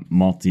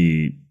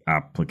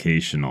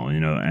multi-applicational,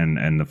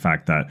 and the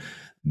fact that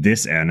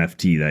this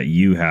NFT that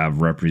you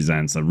have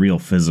represents a real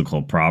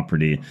physical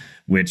property,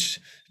 which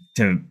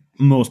to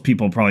most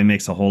people probably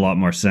makes a whole lot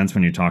more sense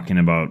when you're talking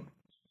about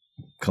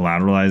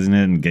collateralizing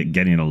it and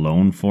getting a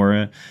loan for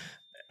it.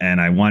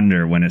 And I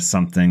wonder when it's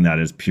something that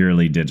is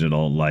purely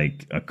digital,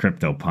 like a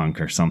CryptoPunk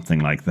or something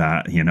like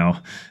that,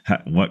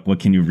 what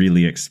can you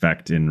really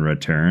expect in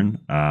return?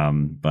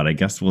 But I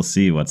guess we'll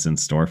see what's in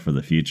store for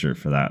the future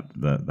for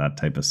that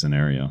type of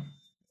scenario.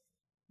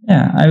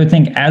 Yeah, I would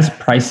think as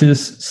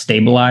prices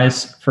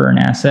stabilize for an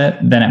asset,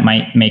 then it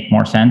might make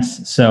more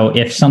sense. So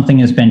if something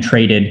has been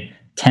traded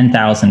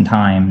 10,000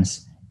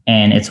 times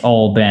and it's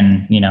all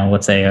been,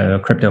 let's say a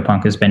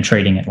CryptoPunk has been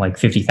trading at like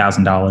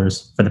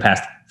 $50,000 for the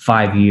past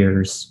 5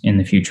 years in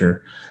the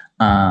future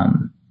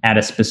at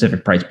a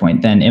specific price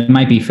point, then it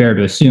might be fair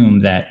to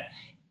assume that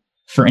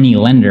for any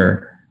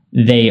lender,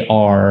 they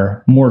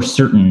are more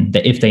certain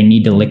that if they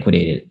need to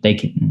liquidate it, they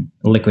can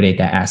liquidate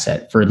that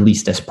asset for at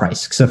least this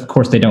price. Because of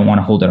course they don't want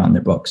to hold it on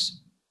their books.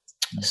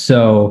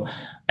 So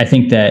I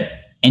think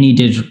that any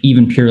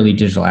even purely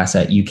digital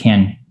asset, you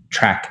can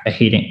track a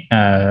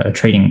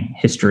trading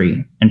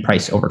history and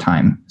price over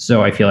time.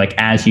 So I feel like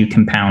as you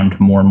compound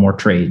more and more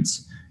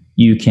trades,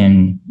 you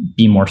can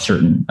be more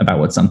certain about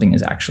what something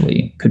is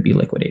actually could be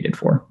liquidated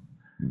for.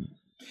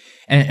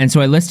 And so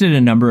I listed a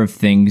number of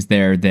things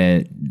there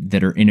that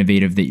are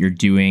innovative that you're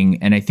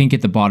doing. And I think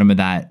at the bottom of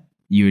that,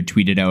 you had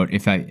tweeted out,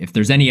 if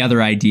there's any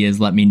other ideas,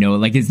 let me know.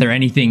 Like, is there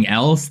anything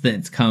else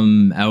that's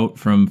come out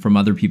from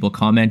other people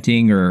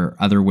commenting, or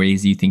other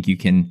ways you think you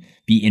can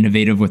be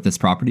innovative with this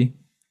property?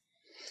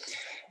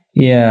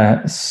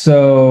 Yeah.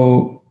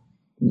 So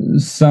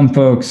some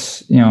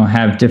folks,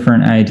 have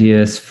different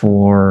ideas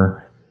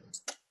for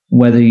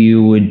whether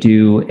you would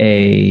do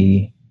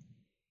a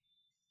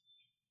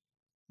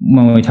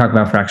when we talk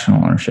about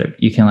fractional ownership,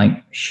 you can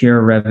like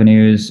share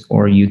revenues,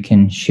 or you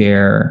can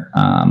share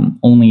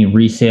only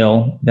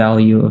resale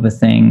value of a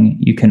thing.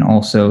 You can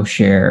also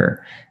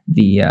share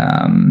the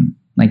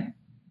like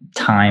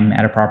time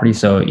at a property.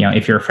 So,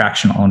 if you're a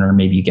fractional owner,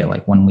 maybe you get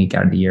like 1 week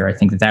out of the year. I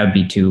think that would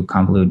be too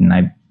convoluted, and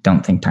I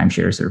don't think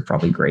timeshares are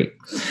probably great.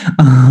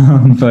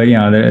 But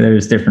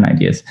there's different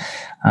ideas.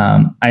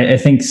 I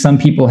think some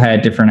people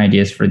had different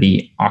ideas for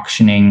the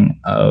auctioning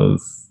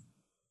of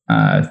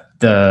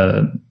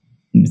the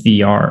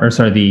VR, or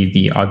sorry,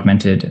 the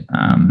augmented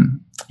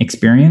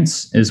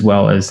experience, as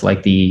well as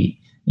like the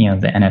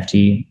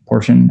NFT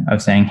portion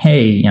of saying,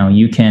 hey,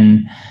 you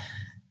can,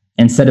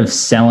 instead of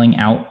selling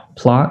out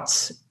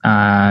plots,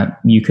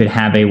 you could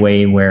have a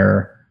way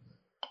where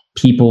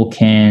people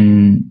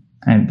can,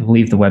 I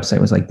believe the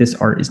website was like, this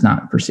art is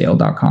not for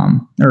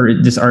sale.com, or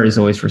this art is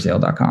always for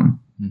sale.com,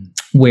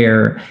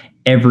 where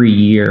every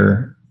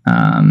year,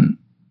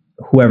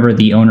 whoever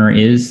the owner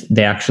is,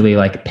 they actually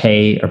like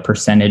pay a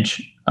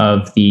percentage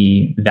of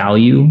the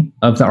value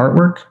of the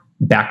artwork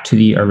back to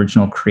the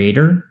original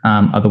creator.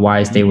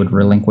 Otherwise, they would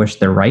relinquish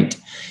their right.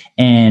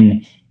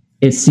 And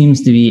it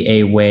seems to be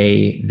a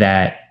way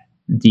that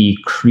the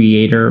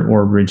creator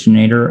or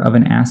originator of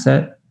an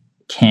asset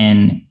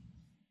can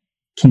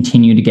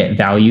continue to get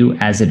value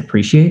as it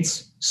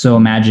appreciates. So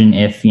imagine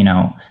if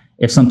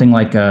something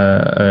like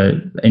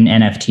an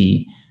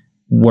NFT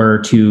were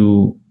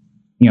to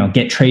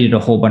get traded a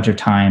whole bunch of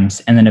times,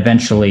 and then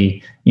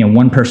eventually,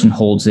 one person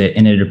holds it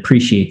and it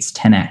appreciates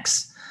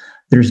 10x.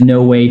 There's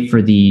no way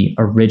for the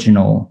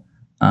original,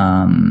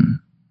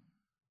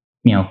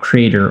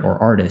 creator or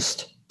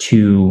artist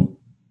to,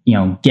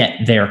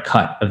 get their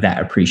cut of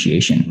that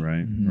appreciation.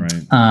 Right.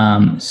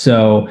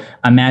 So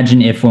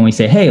imagine if, when we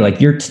say, hey, like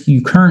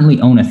you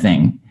currently own a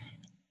thing,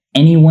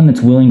 anyone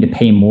that's willing to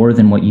pay more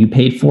than what you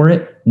paid for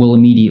it will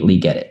immediately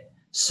get it.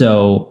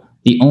 So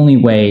the only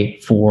way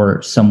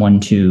for someone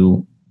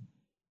to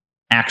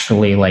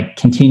actually like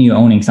continue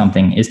owning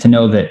something is to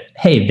know that,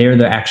 hey,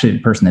 they're actually the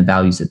person that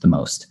values it the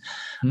most.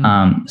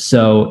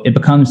 So it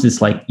becomes this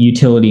like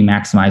utility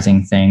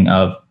maximizing thing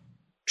of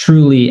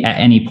truly at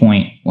any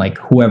point, like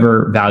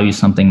whoever values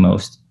something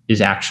most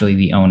is actually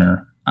the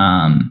owner.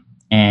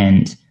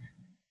 And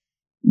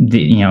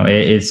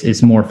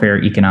it's more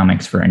fair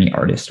economics for any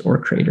artist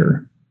or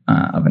creator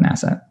of an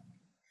asset.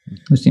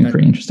 It seems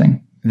pretty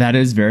interesting. That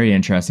is very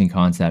interesting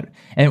concept.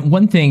 And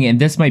one thing, and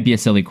this might be a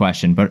silly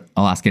question, but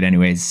I'll ask it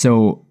anyways.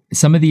 So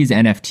some of these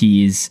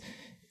NFTs,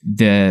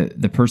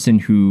 the person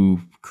who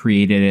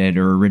created it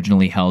or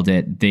originally held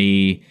it,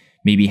 they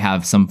maybe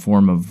have some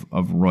form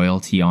of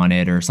royalty on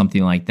it or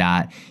something like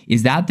that.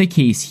 Is that the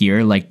case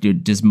here? Like,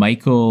 does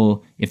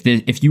Michael,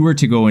 if you were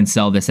to go and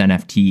sell this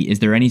NFT, is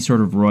there any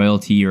sort of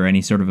royalty or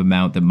any sort of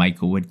amount that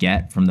Michael would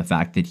get from the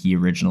fact that he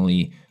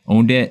originally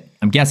owned it?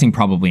 I'm guessing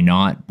probably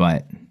not,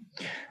 but...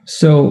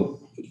 So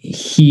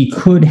he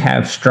could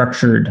have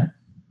structured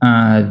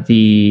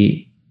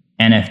the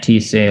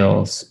NFT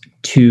sales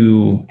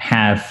to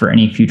have, for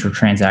any future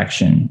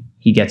transaction,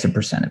 he gets a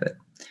percent of it.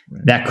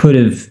 Right. That could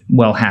have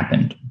well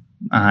happened.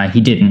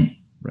 He didn't.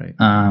 Right.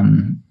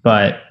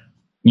 But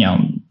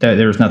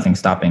there was nothing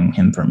stopping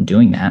him from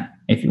doing that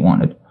if he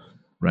wanted.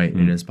 Right.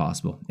 It is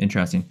possible.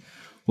 Interesting.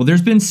 Well,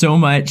 there's been so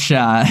much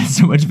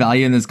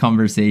value in this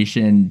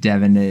conversation,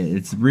 Devin.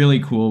 It's really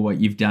cool what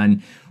you've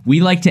done. We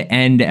like to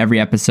end every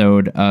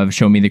episode of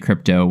Show Me the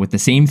Crypto with the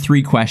same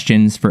 3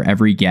 questions for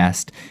every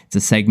guest. It's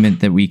a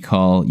segment that we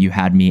call You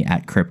Had Me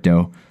at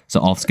Crypto.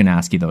 So Alf's going to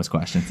ask you those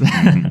questions.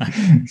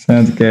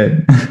 Sounds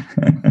good.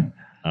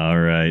 All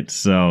right.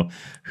 So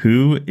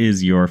who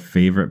is your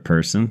favorite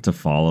person to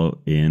follow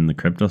in the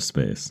crypto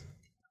space?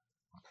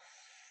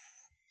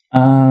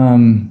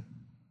 I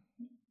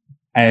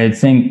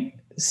think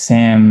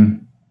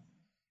Sam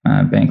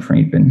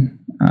Bankman-Fried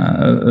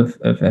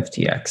of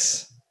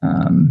FTX.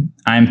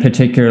 I'm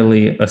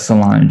particularly a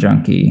Solana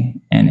junkie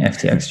and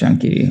FTX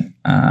junkie.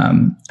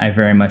 I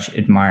very much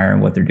admire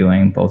what they're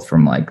doing, both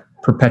from like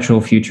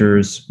perpetual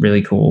futures,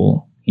 really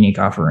cool, unique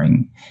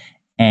offering,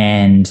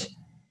 and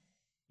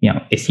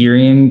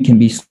Ethereum can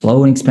be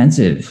slow and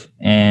expensive,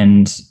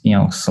 and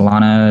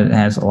Solana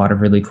has a lot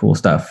of really cool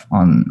stuff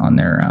on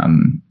their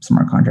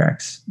smart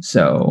contracts.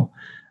 So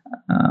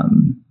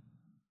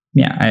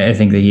I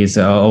think that he's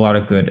a lot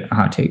of good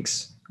hot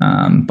takes,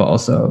 but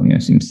also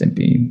seems to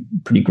be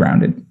pretty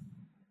grounded.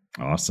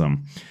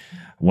 Awesome.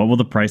 What will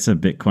the price of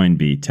Bitcoin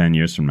be 10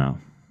 years from now?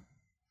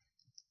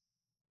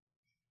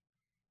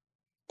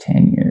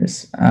 10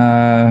 years.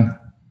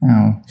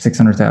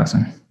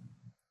 600,000.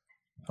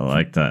 I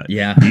like that.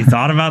 Yeah. You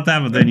thought about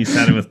that, but then you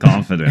said it with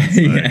confidence.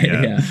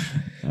 Yeah.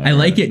 I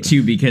like it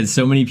too, because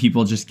so many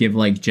people just give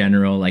like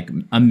general, like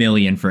 $1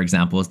 million, for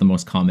example, is the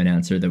most common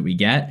answer that we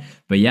get.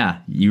 But yeah,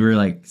 you were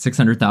like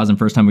 600,000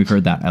 first time we've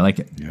heard that. I like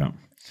it. Yeah.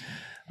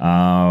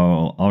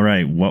 All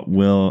right.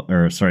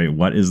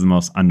 What is the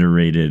most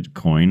underrated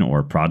coin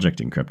or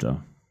project in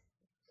crypto?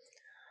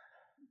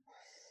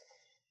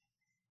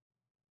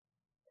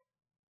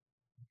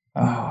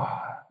 I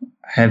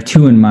have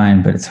 2 in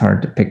mind, but it's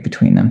hard to pick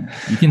between them.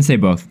 You can say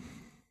both.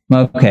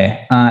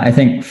 Okay. I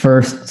think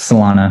first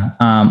Solana.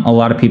 A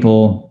lot of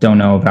people don't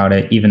know about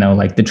it, even though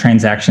like the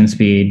transaction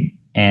speed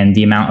and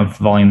the amount of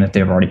volume that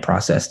they've already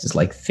processed is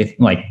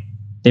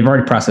they've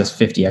already processed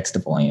 50x the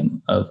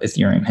volume of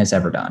Ethereum has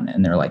ever done,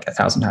 and they're like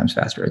 1,000 times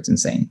faster. It's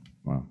insane.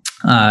 Wow.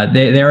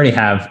 They already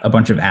have a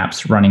bunch of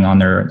apps running on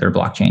their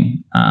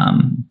blockchain,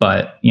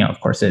 but of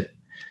course it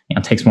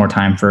takes more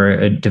time for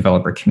a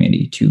developer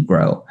community to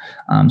grow.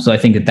 So I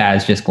think that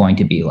is just going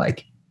to be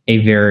like a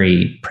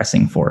very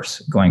pressing force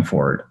going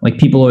forward. Like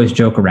people always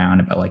joke around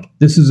about like,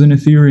 this is an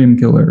Ethereum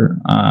killer.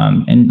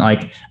 And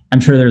like, I'm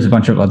sure there's a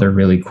bunch of other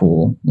really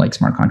cool like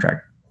smart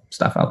contract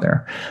stuff out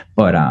there.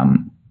 But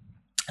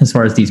as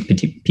far as these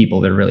people,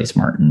 they're really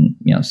smart and,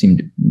 seem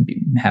to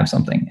have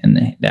something and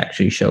they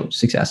actually show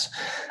success.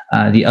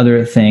 The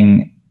other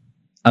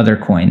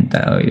coin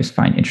that I always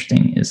find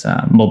interesting is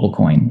mobile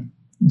coin.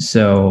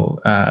 So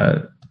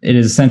it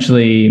is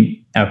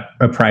essentially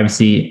a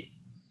privacy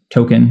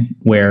token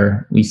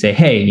where we say,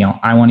 hey,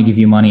 I want to give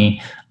you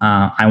money.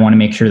 I want to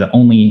make sure that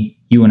only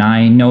you and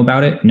I know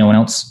about it. No one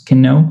else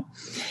can know.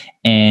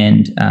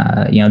 And,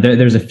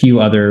 there's a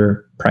few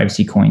other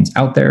privacy coins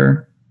out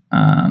there.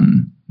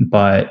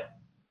 But,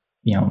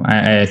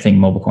 I think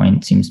mobile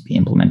coin seems to be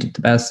implemented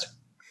the best.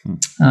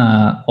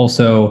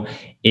 Also,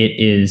 it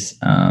is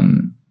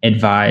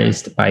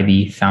advised by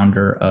the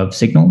founder of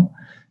Signal.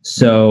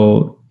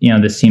 So,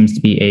 this seems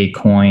to be a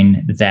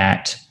coin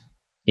that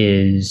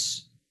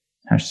is,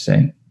 how should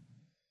I say,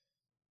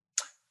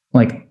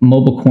 like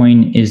mobile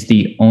coin is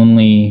the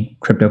only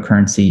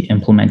cryptocurrency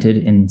implemented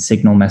in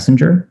Signal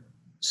Messenger.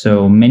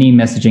 So many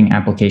messaging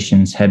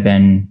applications have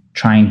been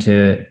trying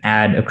to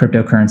add a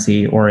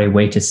cryptocurrency or a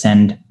way to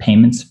send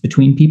payments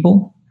between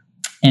people.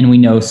 And we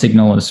know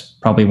Signal is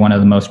probably one of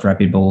the most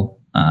reputable,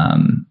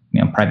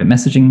 private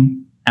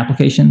messaging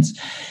applications.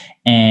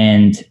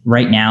 And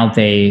right now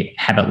they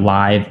have it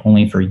live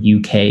only for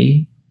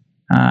UK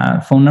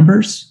phone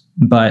numbers,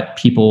 but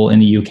people in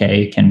the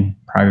UK can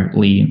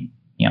privately,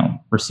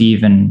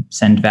 receive and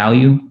send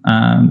value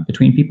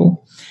between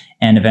people.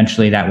 And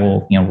eventually that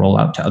will, roll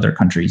out to other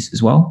countries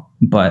as well.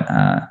 But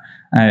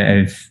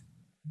I've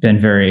been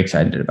very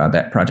excited about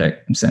that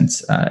project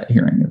since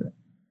hearing of it.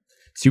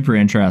 Super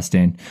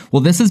interesting.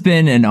 Well, this has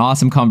been an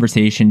awesome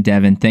conversation,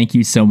 Devin. Thank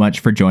you so much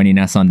for joining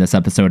us on this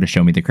episode of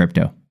Show Me the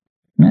Crypto.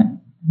 Yeah.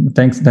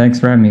 Thanks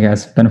for having me,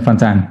 guys. It's been a fun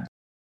time.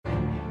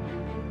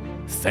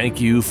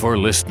 Thank you for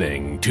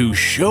listening to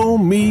Show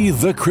Me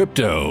the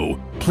Crypto.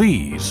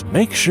 Please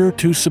make sure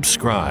to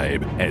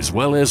subscribe as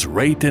well as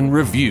rate and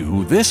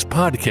review this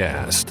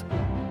podcast.